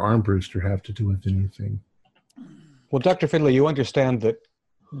Jennifer Armbruster have to do with anything? Well, Dr. Fidley, you understand that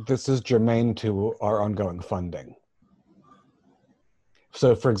this is germane to our ongoing funding.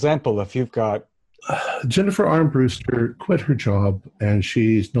 So, for example, if you've got... Jennifer Armbruster quit her job, and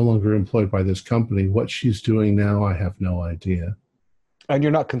she's no longer employed by this company. What she's doing now, I have no idea. And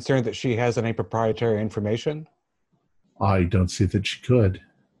you're not concerned that she has any proprietary information? I don't see that she could.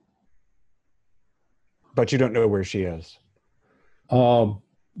 But you don't know where she is?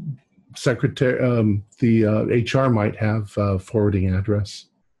 Secretary, the HR might have forwarding address.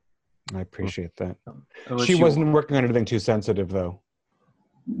 I appreciate that. She wasn't working on anything too sensitive, though.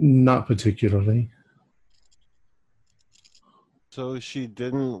 Not particularly. So she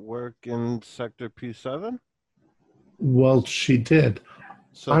didn't work in Sector P7? Well, she did.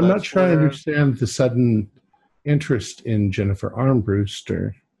 So I'm not that's sure I where... understand the sudden interest in Jennifer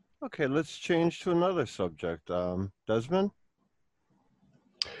Armbruster. Okay, let's change to another subject. Desmond?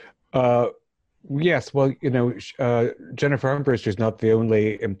 Yes, well, Jennifer Armbruster is not the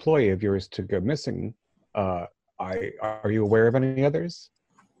only employee of yours to go missing. Are you aware of any others?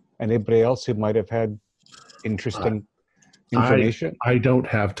 Anybody else who might have had interesting information? I don't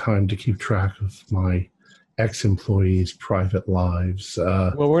have time to keep track of my ex-employees' private lives.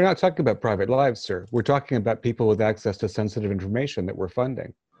 Well, we're not talking about private lives, sir. We're talking about people with access to sensitive information that we're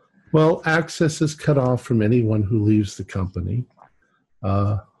funding. Well, access is cut off from anyone who leaves the company.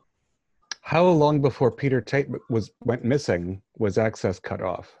 How long before Peter Tate went missing was access cut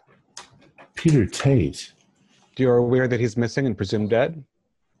off? Peter Tate? You're aware that he's missing and presumed dead?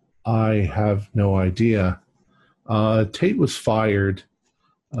 I have no idea. Tate was fired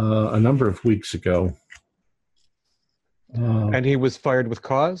a number of weeks ago. And he was fired with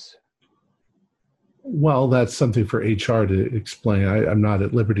cause? Well, that's something for HR to explain. I'm not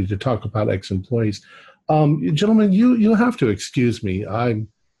at liberty to talk about ex-employees. Gentlemen, you'll have to excuse me. I'm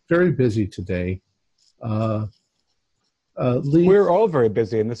very busy today. Lee, We're all very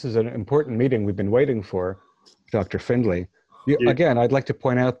busy, and this is an important meeting we've been waiting for, Dr. Findlay. Again, I'd like to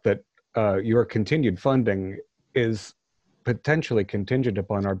point out that your continued funding is potentially contingent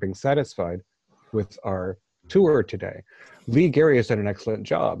upon our being satisfied with our tour today. Lee Gary has done an excellent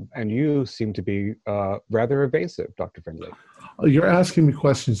job, and you seem to be rather evasive, Dr. Findlay. you're asking me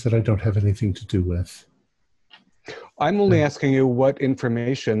questions that I don't have anything to do with. I'm only asking you what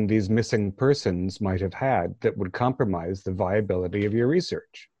information these missing persons might have had that would compromise the viability of your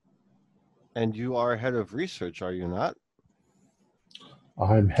research. And you are head of research, are you not?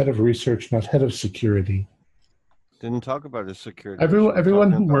 I'm head of research, not head of security. Didn't talk about his security.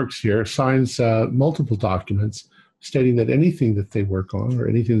 Everyone who works here signs multiple documents stating that anything that they work on or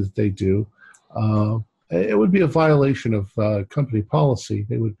anything that they do, it would be a violation of company policy.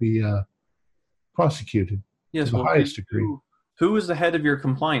 They would be prosecuted to the highest degree. Who is the head of your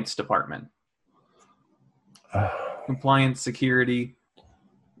compliance department? Compliance, security?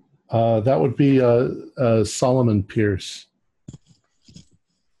 That would be Solomon Pierce.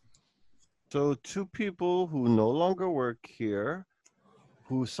 So two people who no longer work here,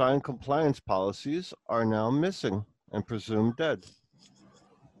 who sign compliance policies, are now missing and presumed dead.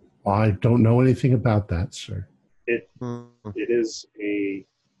 I don't know anything about that, sir. It is a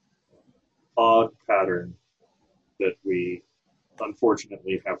odd pattern that we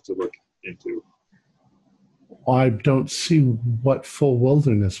unfortunately have to look into. I don't see what Full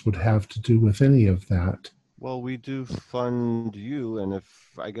Wilderness would have to do with any of that. Well, we do fund you, and if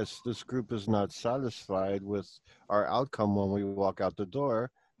I guess this group is not satisfied with our outcome when we walk out the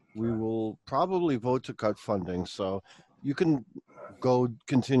door, we will probably vote to cut funding. So you can go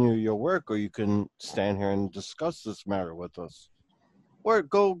continue your work, or you can stand here and discuss this matter with us. Or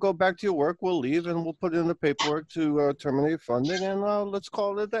go back to your work, we'll leave, and we'll put in the paperwork to terminate funding, and let's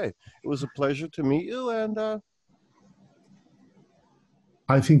call it a day. It was a pleasure to meet you, and...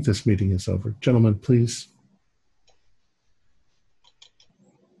 I think this meeting is over. Gentlemen, please.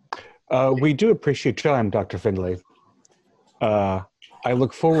 We do appreciate your time, Dr. Findlay. I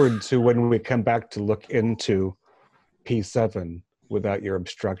look forward to when we come back to look into P7 without your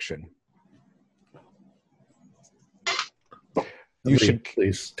obstruction. You should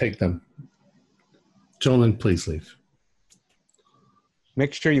please take them. Gentlemen, please leave.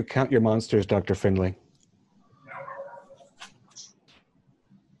 Make sure you count your monsters, Dr. Findlay.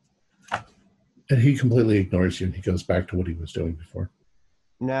 And he completely ignores you and he goes back to what he was doing before.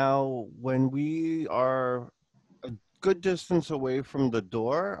 Now, when we are a good distance away from the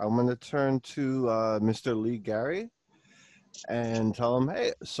door, I'm going to turn to Mr. Lee Gary and tell him,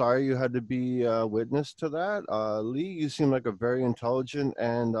 hey, sorry you had to be a witness to that. Lee, you seem like a very intelligent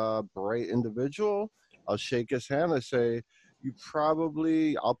and bright individual. I'll shake his hand. I say,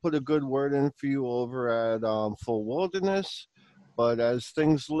 I'll put a good word in for you over at Full Wilderness. But as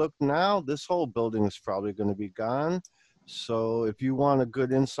things look now, this whole building is probably going to be gone. So if you want a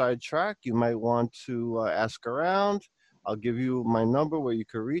good inside track, you might want to ask around. I'll give you my number where you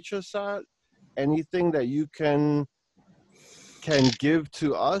can reach us at. Anything that you can give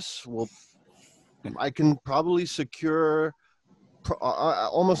to us, I can probably secure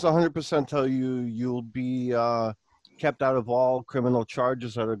almost 100% tell you'll be kept out of all criminal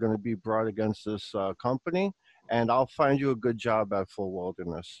charges that are going to be brought against this company. And I'll find you a good job at Full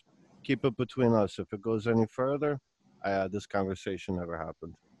Wilderness. Keep it between us. If it goes any further, this conversation never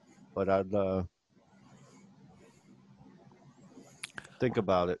happened. But Think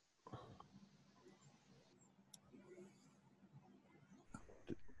about it.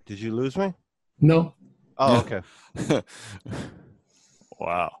 Did you lose me? No. Oh, okay.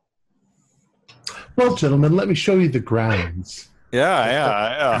 Wow. Well, gentlemen, let me show you the grounds.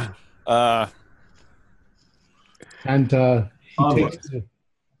 Yeah. And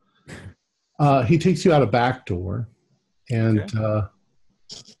he takes you out a back door, and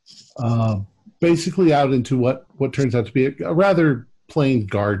basically out into what turns out to be a rather plain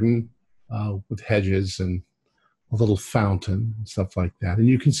garden with hedges and a little fountain and stuff like that. And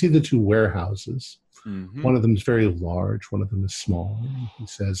you can see the two warehouses. Mm-hmm. One of them is very large. One of them is small. He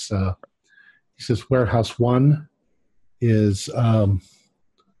says, warehouse 1 is, where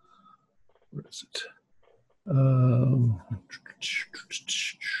is it?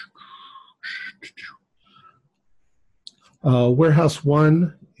 Warehouse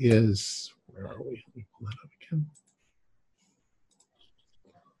 1 is, where are we? Let me pull that up again.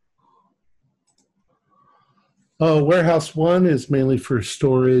 Warehouse 1 is mainly for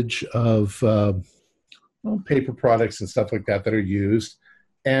storage of paper products and stuff like that are used.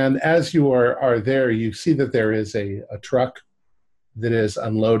 And as you are there, you see that there is a truck that is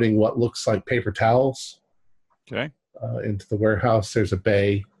unloading what looks like paper towels into the warehouse. There's a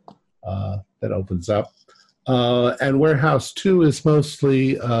bay that opens up. And warehouse 2 is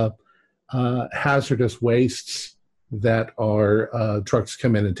mostly hazardous wastes that are trucks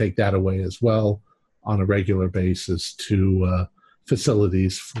come in and take that away as well on a regular basis to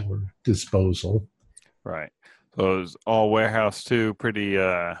facilities for disposal. Right. So is all warehouse 2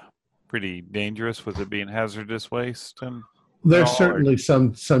 pretty dangerous with it being hazardous waste? And there's certainly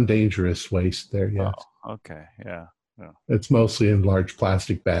some dangerous waste there, yes. Oh, okay, yeah. It's mostly in large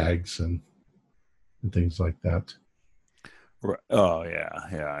plastic bags and things like that. Right. Oh, yeah.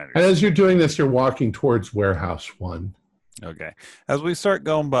 And as you're doing this, you're walking towards warehouse 1. Okay. As we start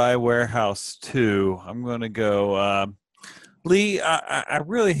going by warehouse 2, I'm going to go. Lee, I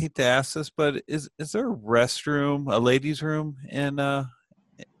really hate to ask this, but is there a restroom, a ladies' room in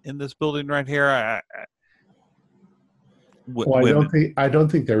this building right here? I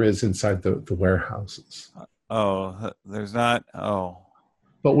don't think there is inside the warehouses. Oh, there's not. Oh,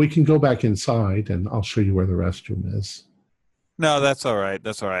 but we can go back inside, and I'll show you where the restroom is. No, that's all right.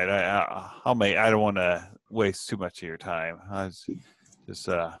 That's all right. I'll make. I don't want to waste too much of your time. I was just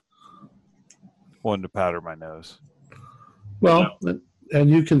wanted to powder my nose. Well, and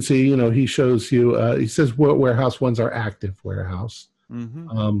you can see, he shows you. He says warehouse 1's are active warehouse.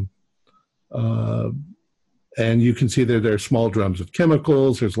 Mm-hmm. And you can see there are small drums of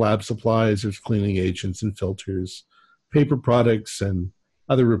chemicals. There's lab supplies. There's cleaning agents and filters, paper products, and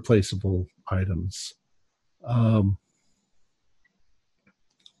other replaceable items.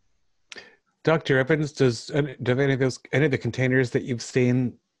 Dr. Evans, do any of the containers that you've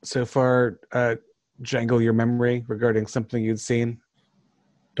seen so far jangle your memory regarding something you'd seen?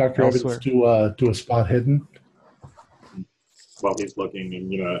 Dr. Evans, do a spot hidden. While he's looking, I'm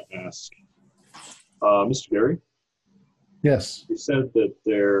going to ask, Mr. Gary? Yes. You said that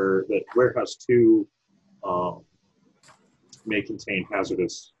warehouse 2 may contain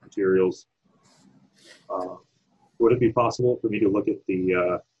hazardous materials. Would it be possible for me to look at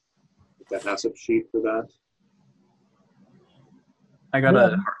the HACCP sheet for that? I got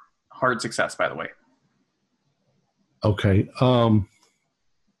a hard success, by the way. Okay.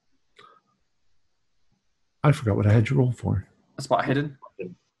 I forgot what I had you roll for. A spot hidden?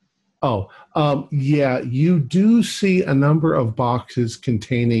 Oh, yeah. You do see a number of boxes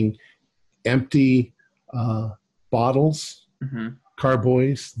containing empty bottles,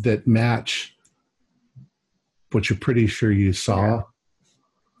 carboys that match what you're pretty sure you saw.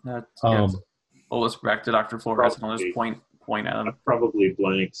 That's good. Well, let's back to Dr. Flores and I'll just point at them. Probably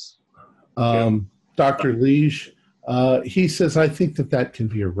blanks. Dr. Liege, he says, I think that can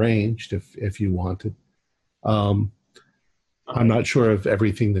be arranged if you wanted. I'm not sure of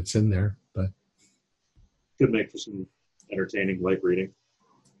everything that's in there, but could make for some entertaining light reading.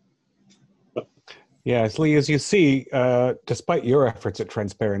 Yes, Lee, as you see, despite your efforts at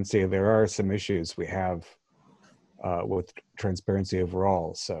transparency, there are some issues we have with transparency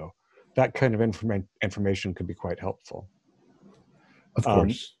overall. So that kind of information could be quite helpful. Of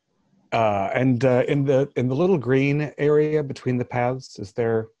course. And in the little green area between the paths, is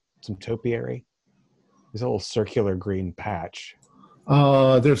there some topiary? There's a little circular green patch.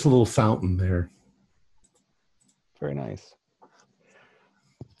 There's a little fountain there. Very nice.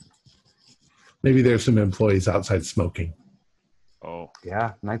 Maybe there's some employees outside smoking. Oh.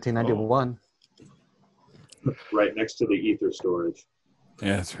 Yeah, 1991. Right next to the ether storage.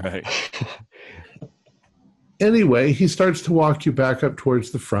 Yeah, that's right. Anyway, he starts to walk you back up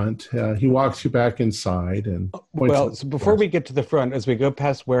towards the front. He walks you back inside and Well, so before we get to the front, as we go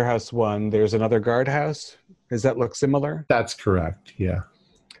past Warehouse 1, there's another guardhouse. Does that look similar? That's correct, yeah.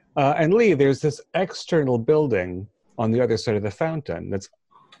 And Lee, there's this external building on the other side of the fountain that's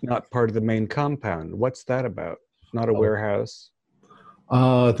not part of the main compound. What's that about? Not a warehouse?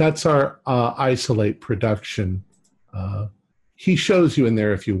 That's our isolate production. He shows you in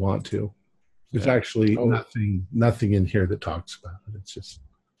there if you want to. There's actually nothing in here that talks about it. It's just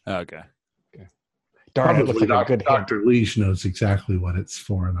Okay. Darn, it looks like a good hint. Dr. Leash knows exactly what it's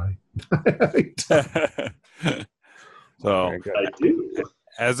for, and I So I do.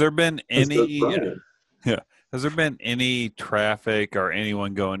 has there been That's any Brian. has there been any traffic or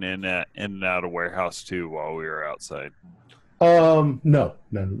anyone going in and out of warehouse 2 while we were outside? No,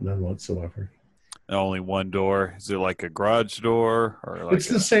 none whatsoever. Only one door. Is it like a garage door or like It's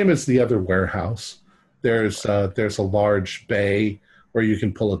the same as the other warehouse. There's a large bay where you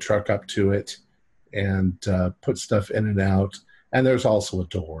can pull a truck up to it and put stuff in and out. And there's also a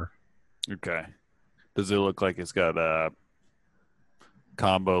door. Okay. Does it look like it's got a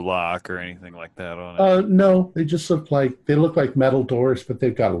combo lock or anything like that on it? No, they just look like metal doors, but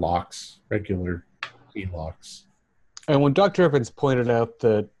they've got locks, regular key locks. And when Dr. Evans pointed out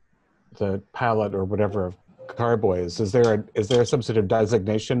the pallet or whatever of carboys, is there some sort of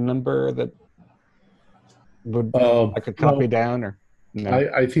designation number that I could copy down? Or no?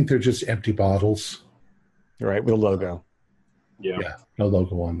 I think they're just empty bottles. Right, with a logo. Yeah. No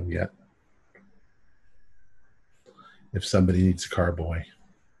logo on them yet. If somebody needs a carboy.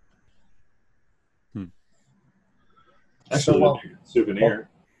 Actually, souvenir.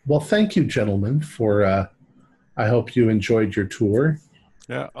 Well, thank you, gentlemen, for. I hope you enjoyed your tour.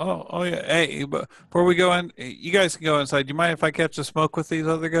 Yeah. Oh yeah. Hey, but before we go in, you guys can go inside. Do you mind if I catch a smoke with these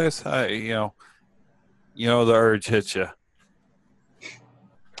other guys? The urge hits you.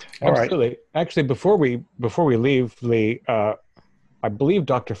 All right. Absolutely. Actually, before we leave, Lee, I believe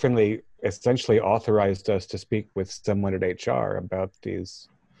Dr. Finley essentially authorized us to speak with someone at HR about these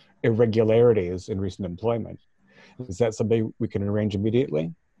irregularities in recent employment. Is that something we can arrange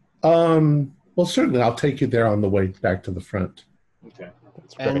immediately? Well, certainly. I'll take you there on the way back to the front. Okay.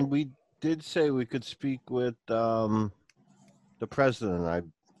 That's great. And we did say we could speak with the president.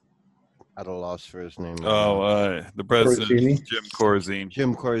 I'm at a loss for his name. The president, Corazzini? Jim Corzine.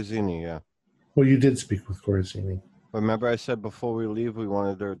 Jim Corazzini, yeah. Well, you did speak with Corazzini. Remember I said before we leave we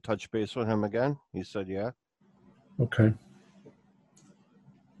wanted to touch base with him again? He said, yeah. Okay.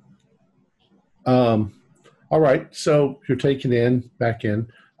 All right. So you're taken back in.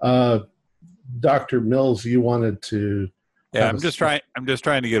 Dr. Mills, you wanted to. Yeah, I'm just trying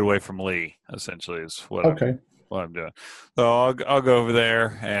to get away from Lee. Essentially, is what I'm doing. So I'll go over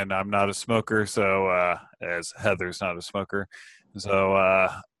there, and I'm not a smoker. So as Heather's not a smoker, so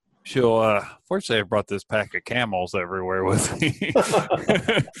she'll. Fortunately, I brought this pack of Camels everywhere with me.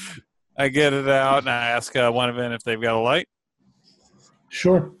 I get it out, and I ask one of them if they've got a light.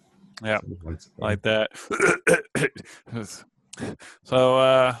 Sure. Yeah, like that.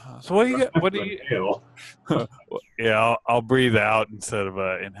 So what do you get? What do you? Yeah, I'll breathe out instead of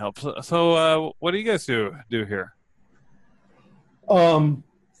inhale. So what do you guys do here?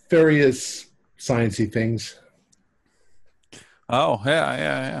 Various sciencey things. Oh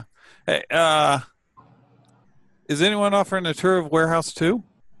yeah. Hey, is anyone offering a tour of Warehouse 2?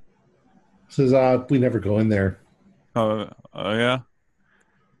 Says we never go in there. Oh yeah.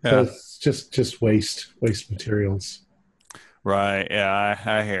 So it's just waste materials. Right. Yeah,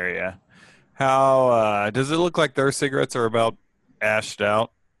 I hear you. How does it look like their cigarettes are about ashed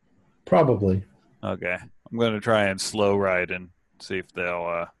out? Probably. Okay. I'm going to try and slow ride and see if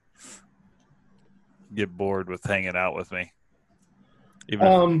they'll get bored with hanging out with me.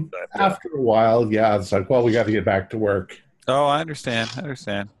 After a while, yeah, it's like, well, we got to get back to work. Oh, I understand.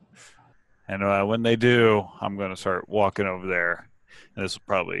 And when they do, I'm going to start walking over there. And this is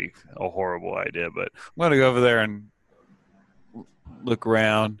probably a horrible idea, but I'm going to go over there and look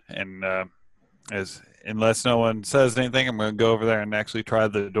around, and unless no one says anything, I'm going to go over there and actually try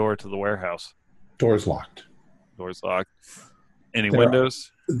the door to the warehouse. Door's locked. Door's locked. Any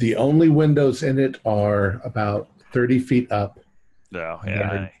windows? The only windows in it are about 30 feet up. No,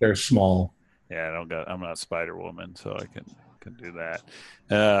 yeah, they're small. Yeah, I'm not Spider Woman, so I can do that.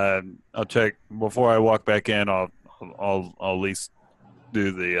 I'll check before I walk back in. I'll at least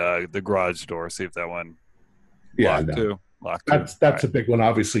do the garage door, see if that one locked too. That's a big one.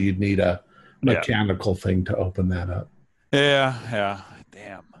 Obviously, you'd need a mechanical thing to open that up. Yeah.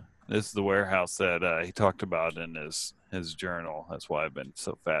 Damn. This is the warehouse that he talked about in his journal. That's why I've been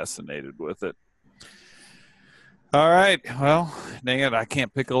so fascinated with it. All right. Well, dang it, I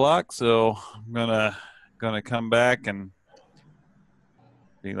can't pick a lock, so I'm gonna come back and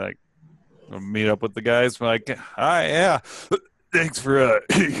be like, I'll meet up with the guys. Like, hi, yeah. Thanks for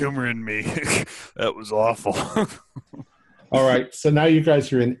humoring me. That was awful. All right, so now you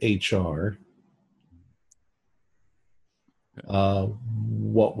guys are in HR.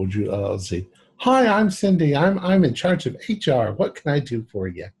 What would you let's see? Hi, I'm Cindy. I'm in charge of HR. What can I do for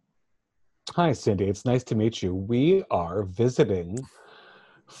you? Hi, Cindy. It's nice to meet you. We are visiting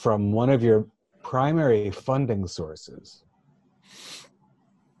from one of your primary funding sources.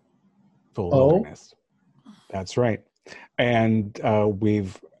 Full wilderness. That's right. And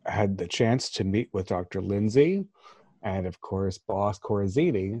we've had the chance to meet with Dr. Lindsay and, of course, Boss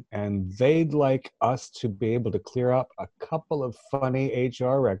Corazini, and they'd like us to be able to clear up a couple of funny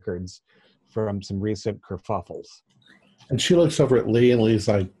HR records from some recent kerfuffles. And she looks over at Lee, and Lee's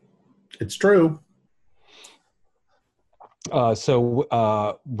like, it's true.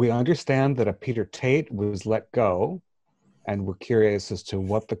 So we understand that a Peter Tate was let go, and we're curious as to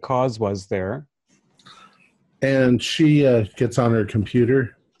what the cause was there. And she gets on her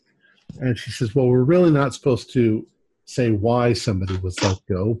computer, and she says, well, we're really not supposed to say why somebody was let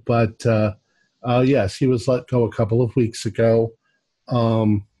go, but yes, he was let go a couple of weeks ago.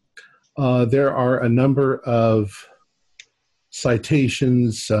 There are a number of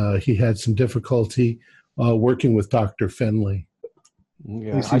citations. He had some difficulty working with Dr. Finley.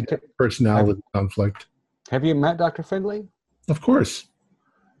 Yeah, personality conflict. Have you met Dr. Finley? Of course.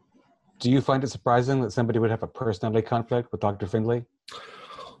 Do you find it surprising that somebody would have a personality conflict with Dr. Finley?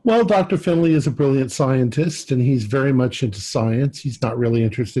 Well, Dr. Finley is a brilliant scientist, and he's very much into science. He's not really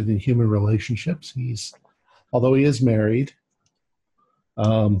interested in human relationships. Although he is married.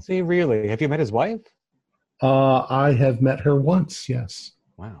 Is he really? Have you met his wife? I have met her once, yes.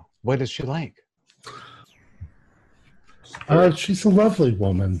 Wow. What is she like? She's a lovely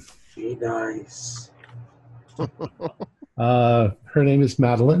woman. Be nice. Her name is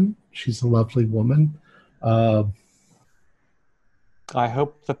Madeline. She's a lovely woman. I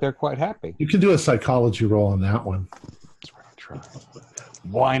hope that they're quite happy. You can do a psychology roll on that one. That's what I try.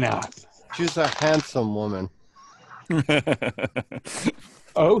 Why not? She's a handsome woman.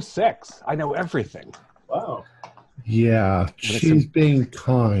 06. I know everything. Wow. Yeah, she's being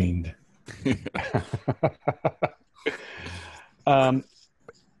kind.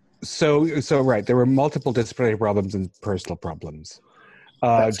 So right, there were multiple disciplinary problems and personal problems.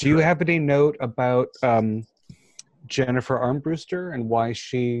 Do you have any note about Jennifer Armbruster and why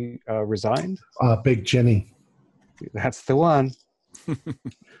she resigned? Big Jenny. That's the one.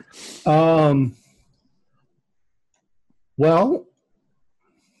 Well,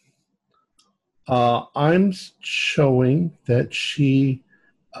 I'm showing that she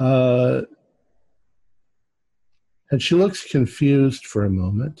and she looks confused for a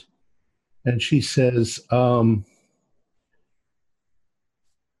moment, and she says,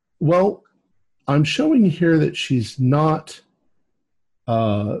 well, I'm showing here that she's not,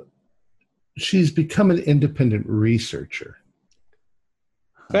 she's become an independent researcher.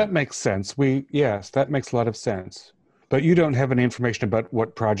 That makes sense. Yes, that makes a lot of sense. But you don't have any information about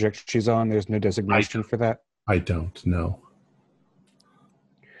what project she's on? There's no designation for that? I don't know.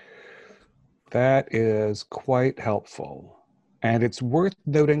 That is quite helpful. And it's worth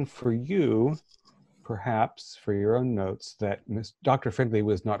noting for you, perhaps for your own notes, that Dr. Finley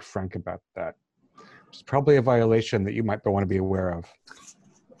was not frank about that. It's probably a violation that you might want to be aware of.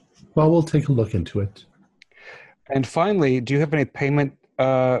 Well, we'll take a look into it. And finally, do you have any payment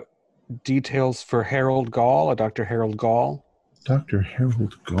details for Harold Gall, Dr. Harold Gall? Dr.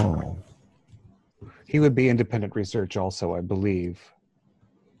 Harold Gall. He would be independent research also, I believe.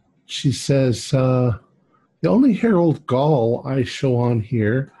 She says, the only Harold Gall I show on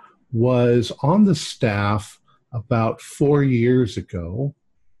here was on the staff about 4 years ago,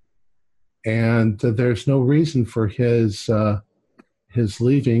 and there's no reason for his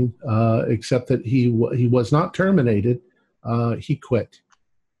leaving except that he was not terminated. He quit.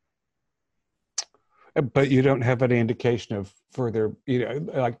 But you don't have any indication of further,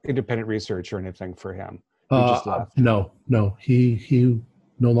 like independent research or anything for him. He just left. No. He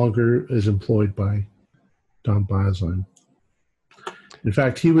no longer is employed by Dawn Biozyme. In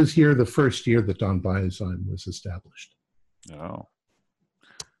fact, he was here the first year that Dawn Biozyme was established. Oh.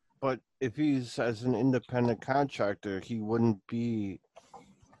 But if he's as an independent contractor, he wouldn't be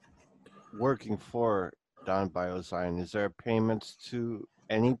working for Dawn Biozyme. Is there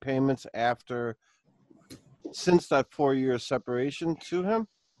any payments since that 4-year separation to him?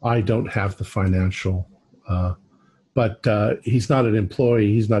 I don't have the financial, but he's not an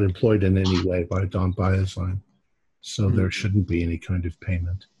employee. He's not employed in any way by Dawn Biozyme. So there shouldn't be any kind of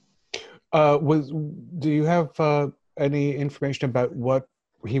payment. Do you have any information about what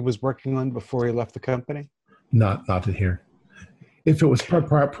he was working on before he left the company? Not in here. If it was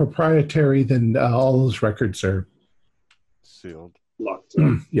proprietary, then all those records are Sealed. Locked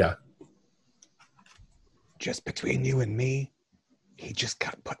up. yeah. Just between you and me, he just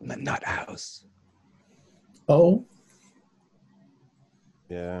got put in the nut house. Oh,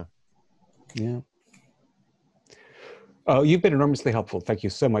 Yeah. Yeah. Oh, you've been enormously helpful. Thank you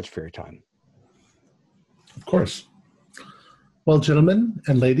so much for your time. of course. Well, gentlemen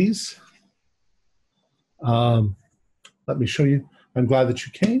and ladies, let me show you. I'm glad that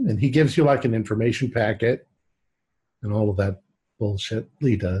you came. And he gives you like an information packet and all of that bullshit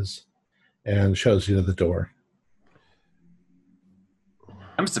Lee does, and shows you to the door.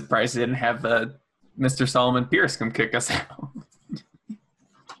 I'm surprised they didn't have Mr. Solomon Pierce come kick us out.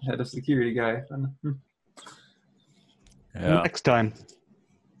 Head of security guy. Yeah. Next time.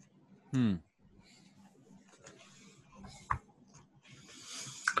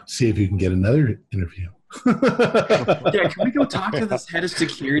 See if you can get another interview. Yeah, can we go talk to this head of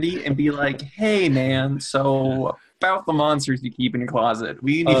security and be like, hey, man, so about the monsters you keep in your closet.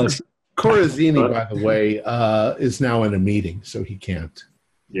 We need Corazini, by the way, is now in a meeting, so he can't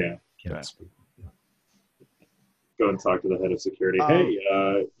speak. Go and talk to the head of security. Hey,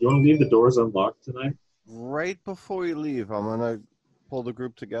 you want to leave the doors unlocked tonight? Right before we leave, I'm gonna pull the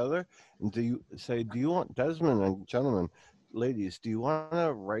group together and do you want, Desmond and gentlemen, ladies, do you want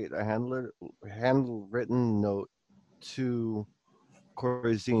to write a handwritten note to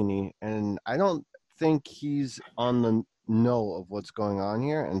Corazini? And I don't think he's on the know of what's going on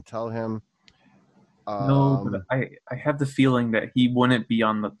here, and tell him. No, but I have the feeling that he wouldn't be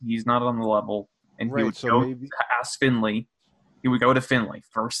he's not on the level, and he would go to ask Finley. He would go to Finley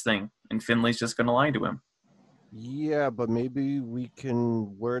first thing, and Finley's just going to lie to him. Yeah, but maybe we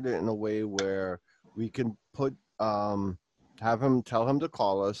can word it in a way where we can put, have him tell him to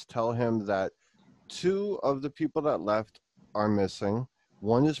call us, tell him that 2 of the people that left are missing.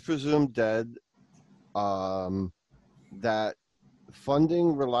 1 is presumed dead. That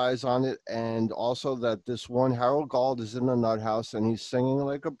funding relies on it, and also that this one Harold Gald is in the nut house and he's singing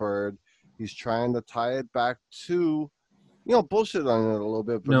like a bird. He's trying to tie it back to, bullshit on it a little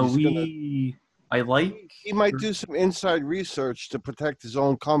bit. But he might do some inside research to protect his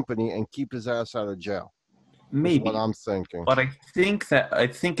own company and keep his ass out of jail. Maybe what I'm thinking. But I think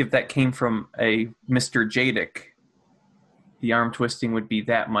if that came from a Mr. Jadick, the arm twisting would be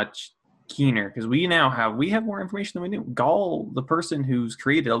that much keener, because we have more information than we knew. Gall, the person who's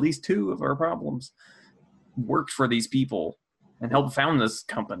created at least 2 of our problems, worked for these people and helped found this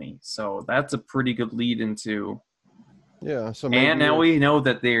company. So that's a pretty good lead into. Yeah. So and now we know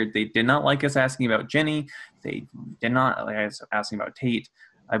that they did not like us asking about Jenny. They did not like us asking about Tate.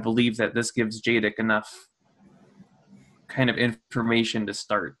 I believe that this gives Jadick enough kind of information to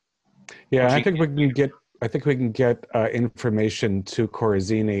start. Yeah, I think we can get information to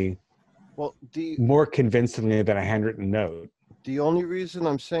Corazini more convincingly than a handwritten note. The only reason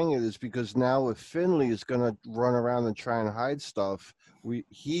I'm saying it is because now if Finley is going to run around and try and hide stuff,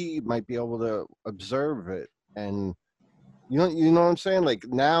 he might be able to observe it. And you know what I'm saying? Like,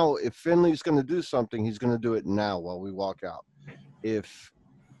 now if Finley's going to do something, he's going to do it now while we walk out. If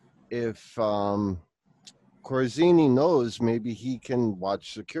Corazini knows, maybe he can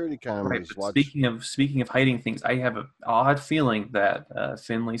watch security cameras. Right, speaking of hiding things, I have an odd feeling that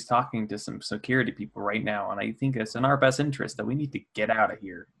Finley's talking to some security people right now, and I think it's in our best interest that we need to get out of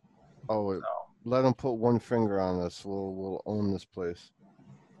here. Let him put one finger on us. We'll own this place.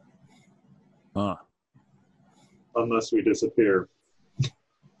 Unless we disappear.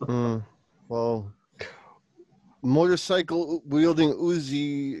 Well, motorcycle wielding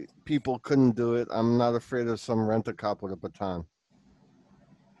Uzi people couldn't do it. I'm not afraid of some rent-a-cop with a baton.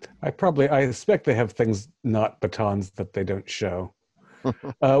 I expect they have things, not batons, that they don't show.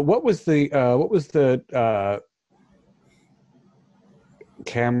 What was the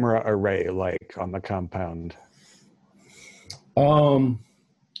camera array like on the compound?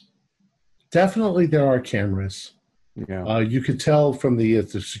 Definitely there are cameras. Yeah. You could tell from the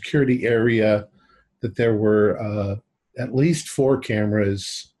security area that there were at least 4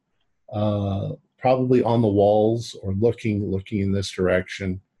 cameras, probably on the walls or looking in this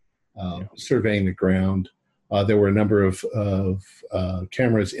direction, surveying the ground. There were a number of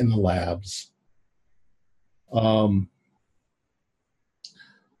cameras in the labs, and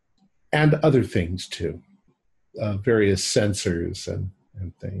other things too, various sensors and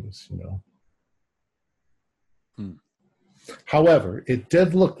things, However, it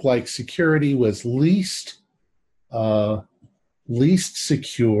did look like security was least least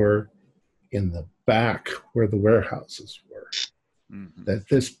secure in the back where the warehouses were. Mhm. That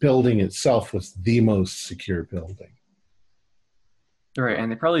this building itself was the most secure building. Right,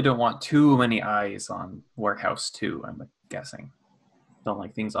 and they probably don't want too many eyes on Warehouse 2, I'm guessing. Don't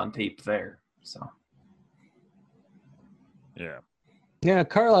like things on tape there, so. Yeah. Yeah,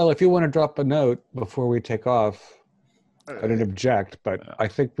 Carlisle, if you want to drop a note before we take off, I don't object, but I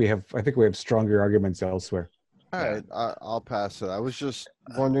think we have stronger arguments elsewhere. All right, I'll pass it. I was just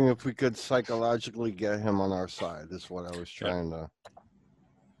wondering if we could psychologically get him on our side. Is what I was trying to.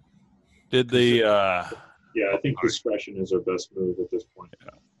 Did the Yeah, I think discretion is our best move at this point.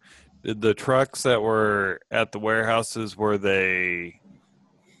 did the trucks that were at the warehouses, were they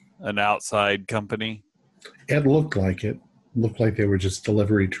an outside company? It looked like it. Looked like they were just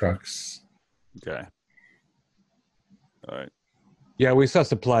delivery trucks. Okay. All right. Yeah, we saw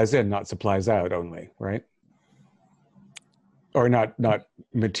supplies in, not supplies out only, right? Or not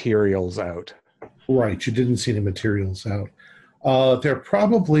materials out. Right, you didn't see the materials out. They're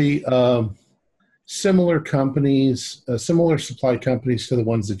probably similar companies, similar supply companies to the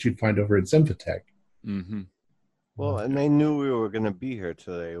ones that you'd find over at Zinfotech. Mm-hmm. Well, and they knew we were going to be here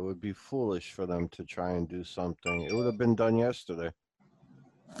today. It would be foolish for them to try and do something. It would have been done yesterday.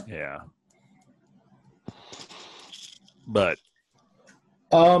 Yeah. But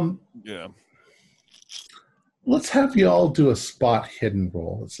yeah. Let's have you all do a spot hidden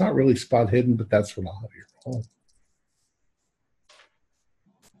roll. It's not really spot hidden, but that's what I'll have you roll.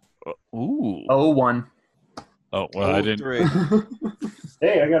 Ooh. Oh, 1. Oh, well, I didn't. 3.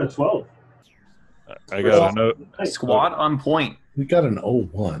 Hey, I got a 12. I got a note. Squad on point. We got an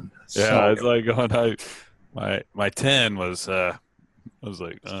 01. Yeah, So, it's like going. My 10 was. I was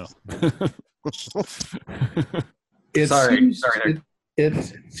like, oh. it Sorry, seems, sorry.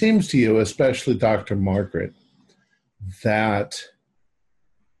 it seems to you, especially Dr. Margaret, that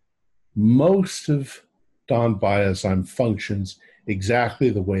most of Dawn Biozyme functions exactly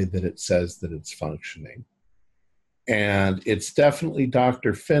the way that it says that it's functioning. And it's definitely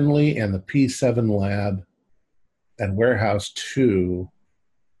Dr. Finley and the P7 lab and Warehouse 2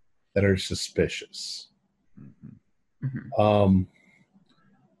 that are suspicious. Mm-hmm.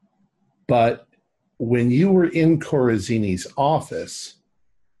 But when you were in Corazzini's office,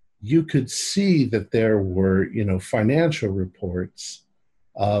 you could see that there were, financial reports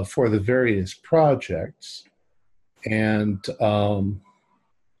for the various projects. And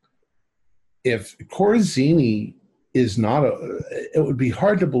if Corazzini is not, it would be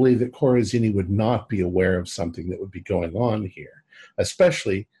hard to believe that Corazzini would not be aware of something that would be going on here,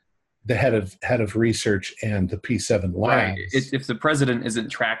 especially the head of research and the P7 labs. Right. If the president isn't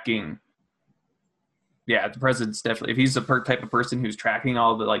tracking, yeah, the president's definitely, if he's the type of person who's tracking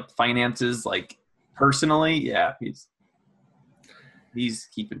all the finances, personally, yeah, he's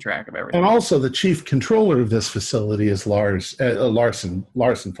keeping track of everything. And also, the chief controller of this facility is Larson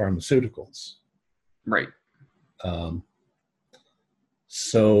Pharmaceuticals. Right.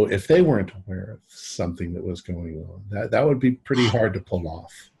 So if they weren't aware of something that was going on, that would be pretty hard to pull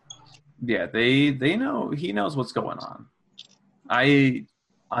off. Yeah, they know. He knows what's going on. I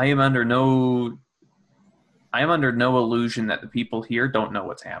am under no illusion that the people here don't know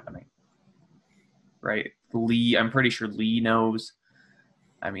what's happening. Right? Lee, I'm pretty sure Lee knows.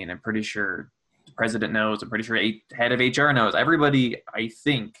 I mean, I'm pretty sure the president knows. I'm pretty sure head of HR knows. Everybody, I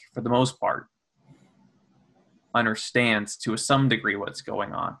think, for the most part, understands to some degree what's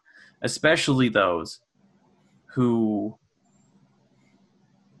going on, especially those who,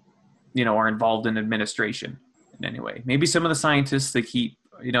 are involved in administration in any way. Maybe some of the scientists, they keep,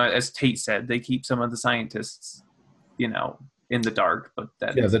 as Tate said, they keep some of the scientists, in the dark. But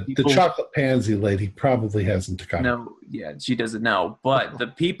that the chocolate pansy lady probably hasn't got it. Yeah, she doesn't know. But the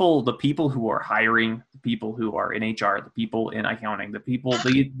people who are hiring, the people who are in HR, the people in accounting,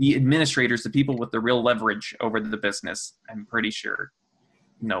 the administrators, the people with the real leverage over the business, I'm pretty sure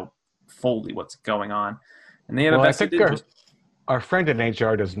know fully what's going on. And they have a vested interest. Our friend in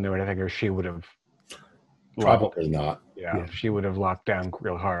HR doesn't know anything, or she would have probably not. Yeah, she would have locked down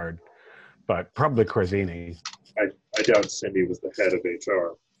real hard. But probably Corazzini. I doubt Cindy was the head of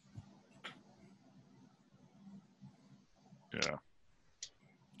HR. Yeah.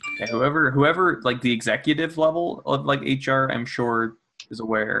 Yeah, whoever the executive level of HR, I'm sure is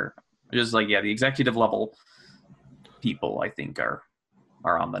aware. Just the executive level people, I think, are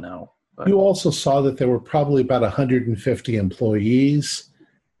on the know. But You also saw that there were probably about 150 employees,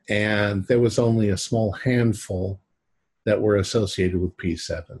 and there was only a small handful that were associated with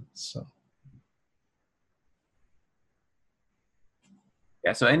P7. So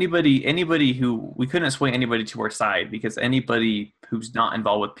Yeah, so anybody who we couldn't sway anybody to our side because anybody who's not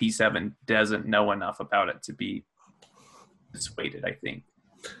involved with P7 doesn't know enough about it to be persuaded, I think.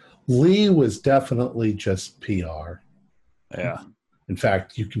 Lee was definitely just PR. Yeah. In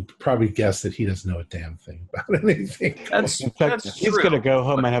fact, you can probably guess that he doesn't know a damn thing about anything. That's In fact, that's he's true. going to go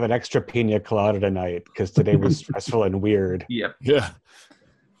home and have an extra pina colada tonight because today was stressful and weird. Yep. Yeah.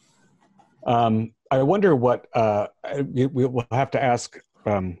 I wonder what we'll have to ask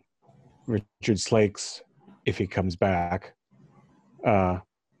Richard Slakes if he comes back.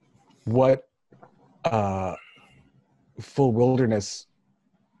 What Full Wilderness?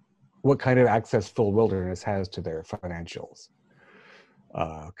 What kind of access Full Wilderness has to their financials?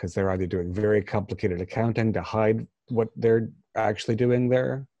 Because they're either doing very complicated accounting to hide what they're actually doing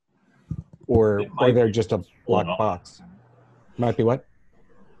there, or they're just a black box. Might be what?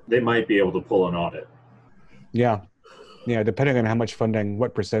 They might be able to pull an audit. Yeah, depending on how much funding,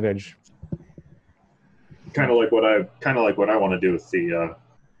 what percentage. Kind of like what I want to do with the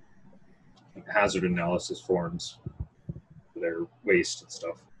hazard analysis forms for their waste and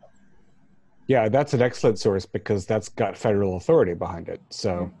stuff. Yeah, that's an excellent source because that's got federal authority behind it.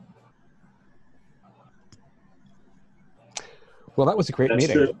 So, well, that was a great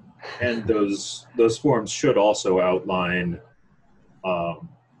meeting. And those forms should also outline.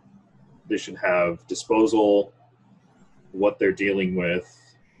 They should have disposal, what they're dealing with,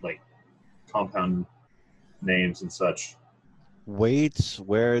 like compound names and such. Weights,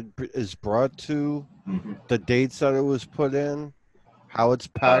 where it is brought to, the dates that it was put in, how it's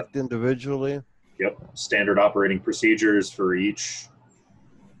packed individually. Yep. Standard operating procedures for each.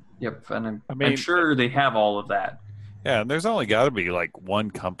 Yep, and I'm sure they have all of that. Yeah, and there's only got to be like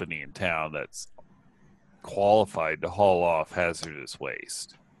one company in town that's qualified to haul off hazardous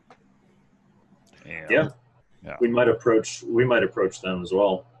waste. And, Yeah. We might approach them as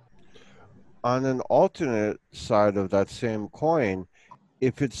well. On an alternate side of that same coin,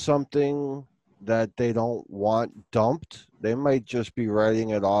 if it's something that they don't want dumped, they might just be writing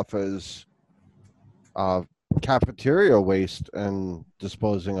it off as cafeteria waste and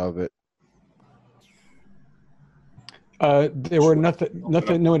disposing of it. There were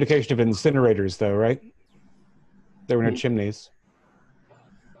no indication of incinerators, though, right? There were no chimneys.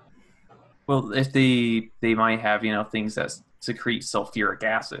 Well, if they might have, things that secrete sulfuric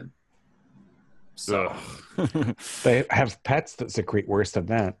acid. So They have pets that secrete worse than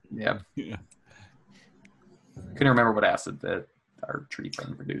that. yeah. Couldn't remember what acid that our tree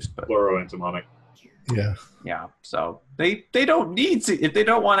friend produced, but Fluoroantimonic. yeah. So they don't need to, if they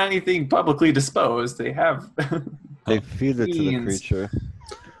don't want anything publicly disposed, they have. They feed it to the means. creature.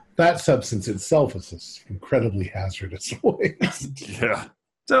 That substance itself is an incredibly hazardous waste. yeah.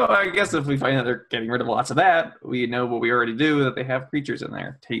 So I guess if we find that they're getting rid of lots of that, we know what we already do, that they have creatures in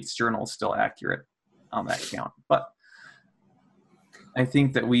there. Tate's journal is still accurate on that count. But I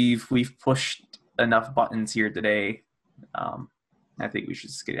think that we've pushed enough buttons here today. I think we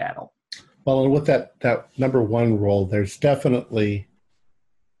should skedaddle. Well, and with that number one roll, there's definitely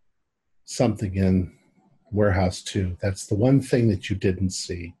something in Warehouse 2. That's the one thing that you didn't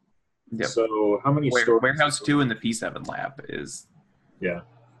see. Yep. So how many stories? Warehouse 2 and the P7 lab is... Yeah.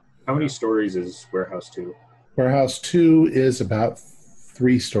 How many stories is Warehouse 2? Warehouse 2 is about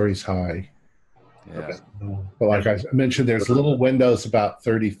 3 stories high. Yeah. Okay. But like I mentioned, there's little windows about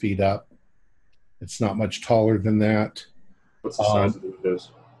 30 feet up. It's not much taller than that. What's the size of the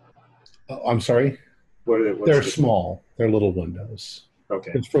windows? I'm sorry? They're small. They're little windows.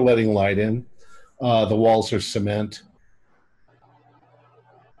 Okay. It's for letting light in. The walls are cement.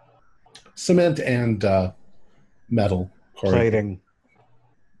 Cement and metal. Plating.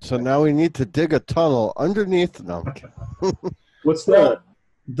 So now we need to dig a tunnel underneath them. What's the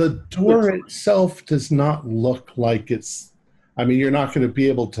door itself does not look like it's... I mean, you're not going to be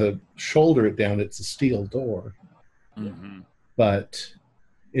able to shoulder it down. It's a steel door. Mm-hmm. But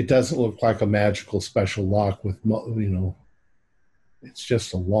it doesn't look like a magical special lock with, it's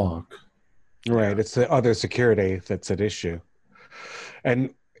just a lock. Right. It's the other security that's at issue.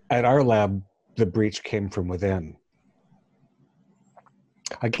 And at our lab, the breach came from within.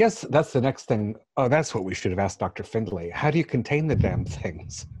 I guess that's the next thing. Oh, that's what we should have asked Dr. Findlay. How do you contain the damn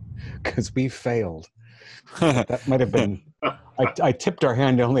things? Because we failed. That might have been... I tipped our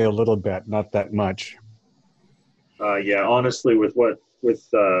hand only a little bit, not that much. Yeah, honestly, with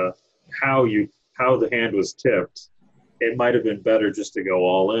how the hand was tipped, it might have been better just to go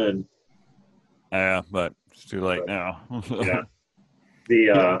all in. Yeah, but it's too late now. Yeah.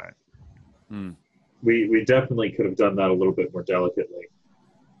 We definitely could have done that a little bit more delicately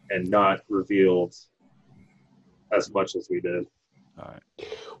and not revealed as much as we did. All right.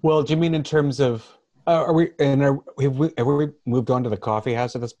 Well, do you mean in terms of have we moved on to the coffee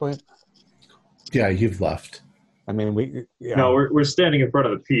house at this point? Yeah, you've left. I mean, No, we're standing in front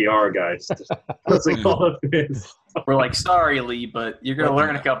of the PR guys. Discussing all of this. We're like, sorry, Lee, but you're going to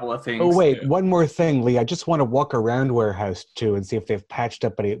learn a couple of things. Oh wait, one more thing, Lee. I just want to walk around warehouse too and see if they've patched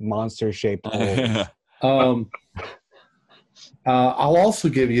up any monster-shaped holes. I'll also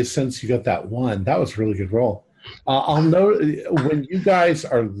give you, since you got that one, that was a really good roll. I'll note when you guys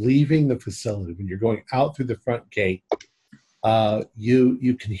are leaving the facility, when you're going out through the front gate,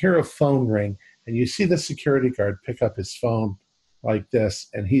 you can hear a phone ring, and you see the security guard pick up his phone like this,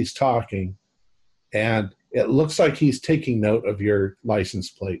 and he's talking, and it looks like he's taking note of your license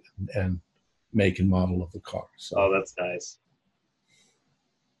plate and make and model of the car. So. Oh, that's nice.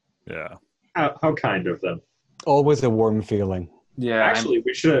 Yeah. How kind of them. Always a warm feeling. Yeah. Actually,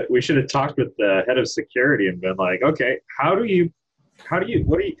 we should have talked with the head of security and been like, okay, how do you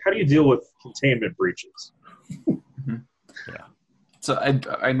deal with containment breaches? Yeah. So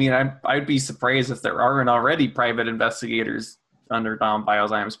I'd be surprised if there aren't already private investigators under Dawn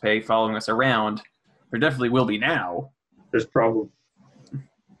Biozyme's pay following us around. There definitely will be now. There's probably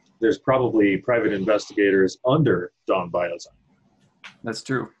private investigators under Dawn Biozyme. That's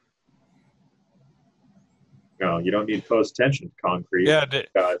true. No, you don't need post-tension concrete. Yeah.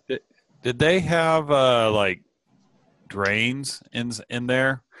 Did they have like drains in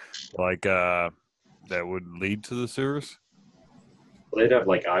there, like that would lead to the sewers? Well, they'd have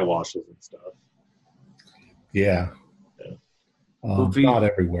like eye washes and stuff. Yeah. Not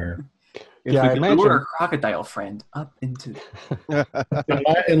everywhere. If Yeah, we I could imagine- lure our crocodile friend up into...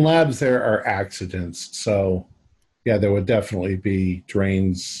 In labs, there are accidents. So, yeah, there would definitely be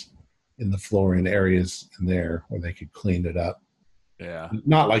drains in the floor in areas in there where they could clean it up. Yeah.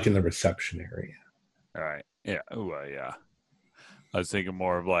 Not like in the reception area. All right. Yeah. Oh, yeah. I was thinking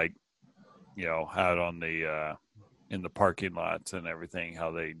more of like, out on the in the parking lots and everything, how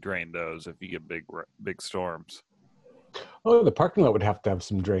they drain those if you get big storms. Oh, the parking lot would have to have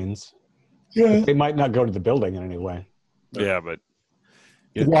some drains. Yeah. They might not go to the building in any way. Yeah, but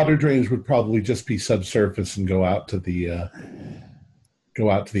The water drains would probably just be subsurface and go out to the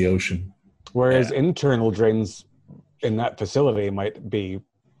ocean. Whereas internal drains in that facility might be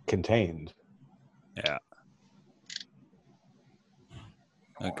contained. yeah.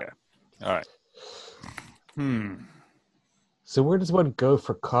 Okay. All right. So where does one go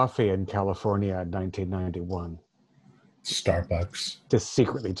for coffee in California in 1991? Starbucks. To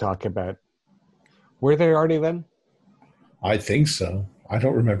secretly talk about. Were they already then? I think so. I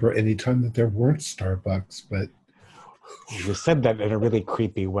don't remember any time that there weren't Starbucks, but You said that in a really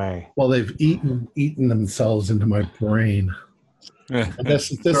creepy way. well, they've eaten themselves into my brain. And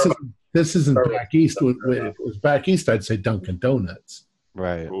this isn't back east. When it was back east, I'd say Dunkin' Donuts.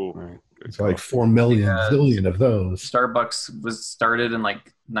 Right. Ooh, Right. It's like 4 million zillion of those. Starbucks was started in like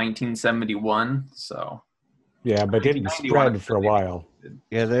 1971, so... Yeah, but it didn't spread for a while.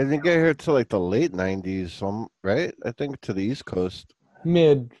 Yeah, they didn't get here till like the late 90s, right? I think to the East Coast.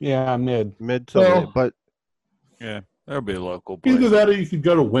 Mid. Mid to Well- late, but yeah, there'll be a local place. Either that or you could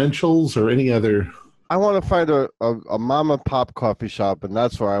go to Winchell's or any other. I want to find a mom and pop coffee shop, and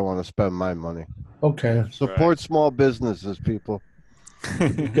that's where I want to spend my money. Okay. Support small businesses, people.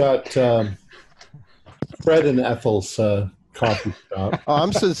 You've got Fred and Ethel's coffee shop. Oh,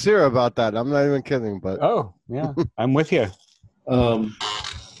 I'm sincere about that. I'm not even kidding, but Oh, yeah. I'm with you. And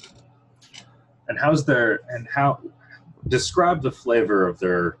describe the flavor of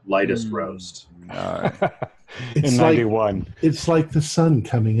their lightest roast. All right. In It's like 91. it's like the sun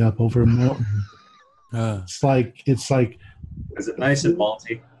coming up over a mountain. It's like Is it nice and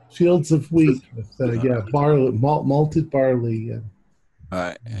malty? fields of wheat with barley, malted barley and All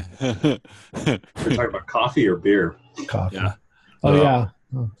right. You're talking about coffee or beer? coffee. Yeah. Oh Well- yeah.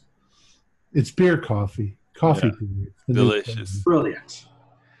 Oh. It's beer coffee. Coffee Yeah. beer. It's the new Delicious. thing. Brilliant.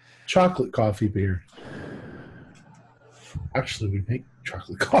 Chocolate coffee beer. Actually, we make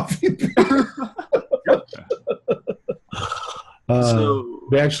chocolate coffee beer. So-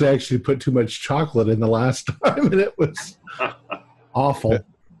 we actually put too much chocolate in the last time, and it was awful.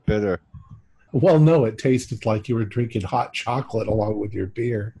 bitter. Well, no, it tasted like you were drinking hot chocolate along with your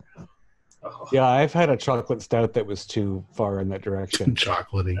beer. Oh, Yeah, I've had a chocolate stout that was too far in that direction.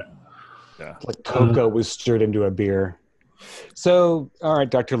 Chocolatey. Like cocoa was stirred into a beer. So, all right,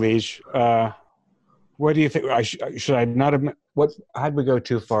 Dr. Liege, what do you think? Should I not have? How'd we go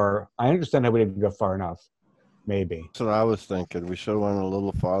too far? I understand how we didn't go far enough. Maybe. That's what I was thinking. We should have went a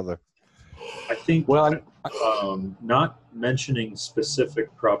little farther. I think Well, not mentioning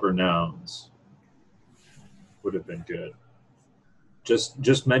specific proper nouns would have been good.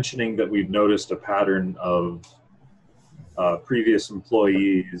 just mentioning that we've noticed a pattern of previous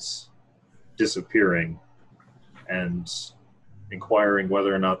employees disappearing and inquiring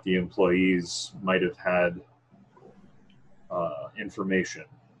whether or not the employees might have had information.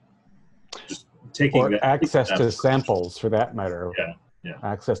 Just taking Or that, access taking that to samples, for that matter. Yeah.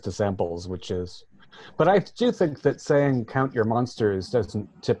 Access to samples, which is... But I do think that saying count your monsters doesn't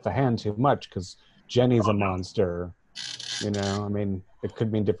tip the hand too much, because Jenny's a monster. You know, I mean, it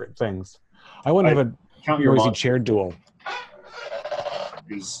could mean different things. I want to have a count your noisy monsters. chair duel.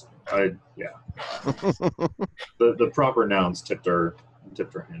 The proper nouns tipped our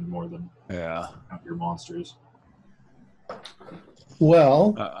hand more than count your monsters.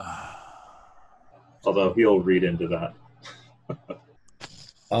 Well, Although he'll read into that.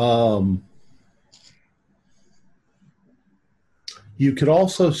 You could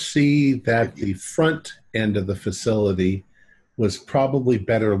also see that the front end of the facility was probably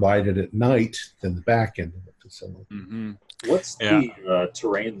better lighted at night than the back end of the facility. Mm-hmm. What's the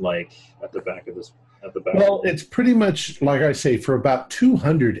terrain like at the back of this? At the back. Well, it's pretty much, like I say, for about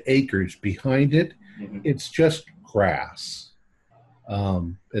 200 acres behind it, it's just grass.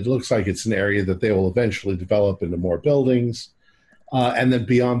 It looks like it's an area that they will eventually develop into more buildings. And then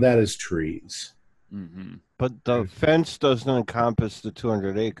beyond that is trees. Mm-hmm. But the fence doesn't encompass the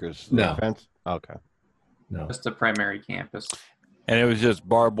 200 acres. No. Fence? Okay. No. Just the primary campus. And it was just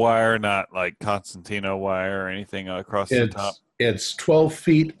barbed wire, not like Constantino wire or anything across the top. It's 12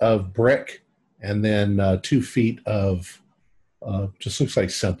 feet of brick and then 2 feet of just looks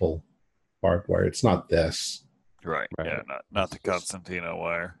like simple barbed wire. It's not this. Right. Right. Yeah, not the Constantino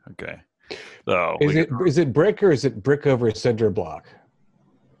wire. Okay. So Is it brick or is it brick over cinder block?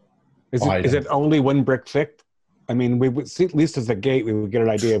 Is it only one brick thick? I mean, we would see, at least as a gate, we would get an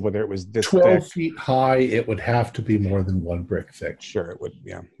idea of whether it was this 12 thick. feet high, it would have to be more than one brick thick. Sure, it would.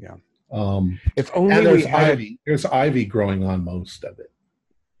 Yeah. And If only there's we had ivy. There's ivy growing on most of it.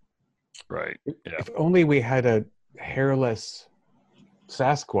 right. Yeah. if only we had a hairless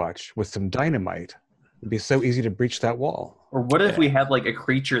Sasquatch with some dynamite, it'd be so easy to breach that wall. Or what if we had like a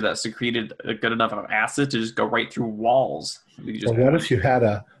creature that secreted a good enough of acid to just go right through walls? Or what if you had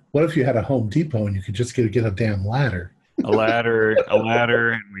a Home Depot and you could just get a damn ladder? A ladder,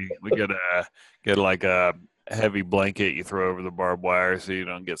 and we get like a heavy blanket you throw over the barbed wire so you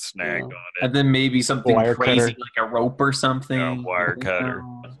don't get snagged on it. And then maybe something Wire crazy cutter. like a rope or something. Yeah, wire cutter.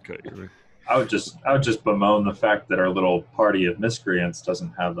 I would just bemoan the fact that our little party of miscreants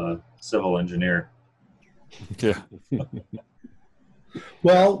doesn't have a civil engineer. Yeah.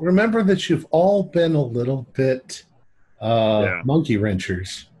 Well, remember that you've all been a little bit monkey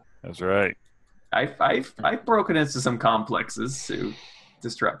wrenchers. That's right. I've broken into some complexes to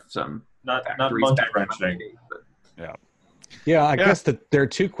disrupt some Not factories monkey back in my wrenching. day, but Yeah, I guess that there are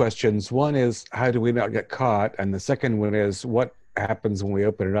two questions. One is, how do we not get caught? And the second one is, what happens when we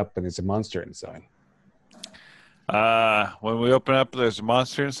open it up and there's a monster inside? When we open up, there's a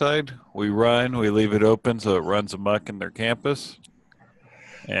monster inside. We run. We leave it open so it runs amok in their campus.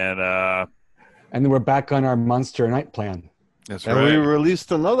 And then we're back on our monster night plan. that's And right. we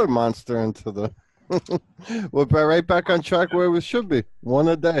released another monster into the... We're right back on track where we should be. One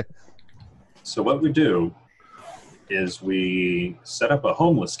a day. So what we do is we set up a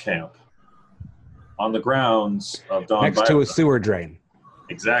homeless camp on the grounds of Dawn Next to a Biozyme. sewer drain.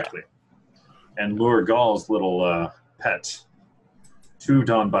 Exactly. And lure Gall's little pet to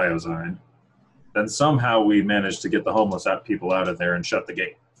Dawn Biozyme. Then somehow we managed to get the homeless people out of there and shut the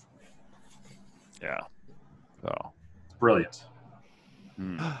gate. Yeah. So. Brilliant.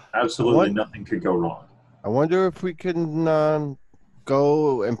 Hmm. Absolutely nothing could go wrong. I wonder if we can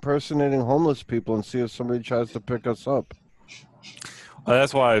go impersonating homeless people and see if somebody tries to pick us up. Well,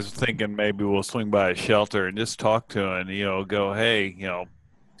 that's why I was thinking maybe we'll swing by a shelter and just talk to him and, go, hey, have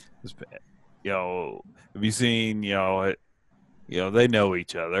you seen, they know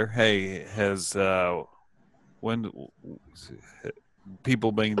each other. Hey, has when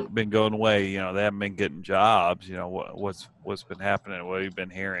people been going away, they haven't been getting jobs, what's been happening, what have you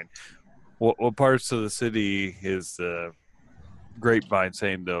been hearing? What parts of the city is Grapevine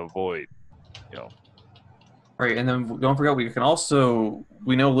saying to avoid, right. And then don't forget, we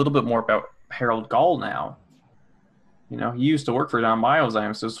know a little bit more about Harold Gall now. He used to work for Dawn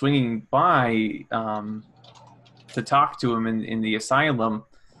Biozyme, so swinging by to talk to him in the asylum,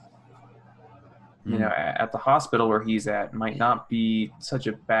 at the hospital where he's at, might not be such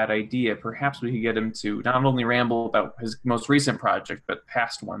a bad idea. Perhaps we could get him to not only ramble about his most recent project, but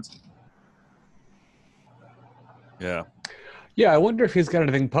past ones. Yeah. Yeah, I wonder if he's got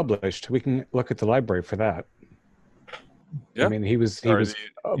anything published. We can look at the library for that. Yeah. I mean, he was Or a the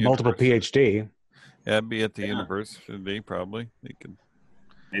multiple university. PhD. Yeah, it'd be at the Yeah. university probably. He could.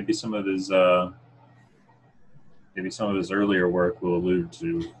 Maybe some of his earlier work will allude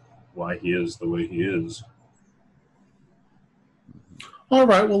to why he is the way he is. All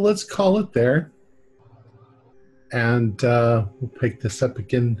right, well, let's call it there. And we'll pick this up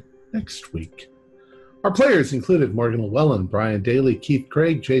again next week. Our players included Morgan Llewellyn, Brian Daly, Keith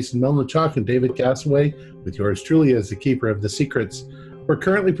Craig, Jason Melnichuk, and David Gassaway, with yours truly as the keeper of the secrets. We're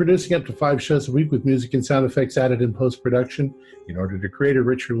currently producing up to 5 shows a week with music and sound effects added in post-production in order to create a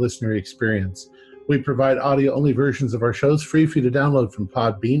richer listener experience. We provide audio-only versions of our shows free for you to download from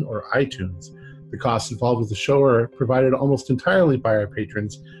Podbean or iTunes. The costs involved with the show are provided almost entirely by our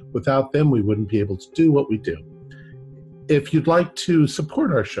patrons. Without them, we wouldn't be able to do what we do. If you'd like to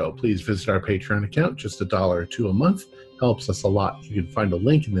support our show, please visit our Patreon account. Just $1 or $2 a month helps us a lot. You can find a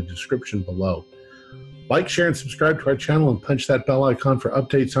link in the description below. Like, share, and subscribe to our channel and punch that bell icon for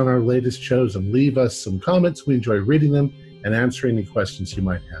updates on our latest shows, and leave us some comments. We enjoy reading them and answering any questions you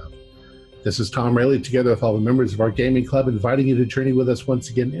might have. This is Tom Rayleigh, together with all the members of our gaming club, inviting you to journey with us once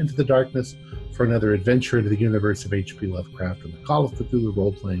again into the darkness for another adventure into the universe of H.P. Lovecraft and the Call of Cthulhu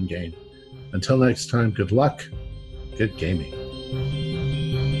role-playing game. Until next time, good luck, good gaming.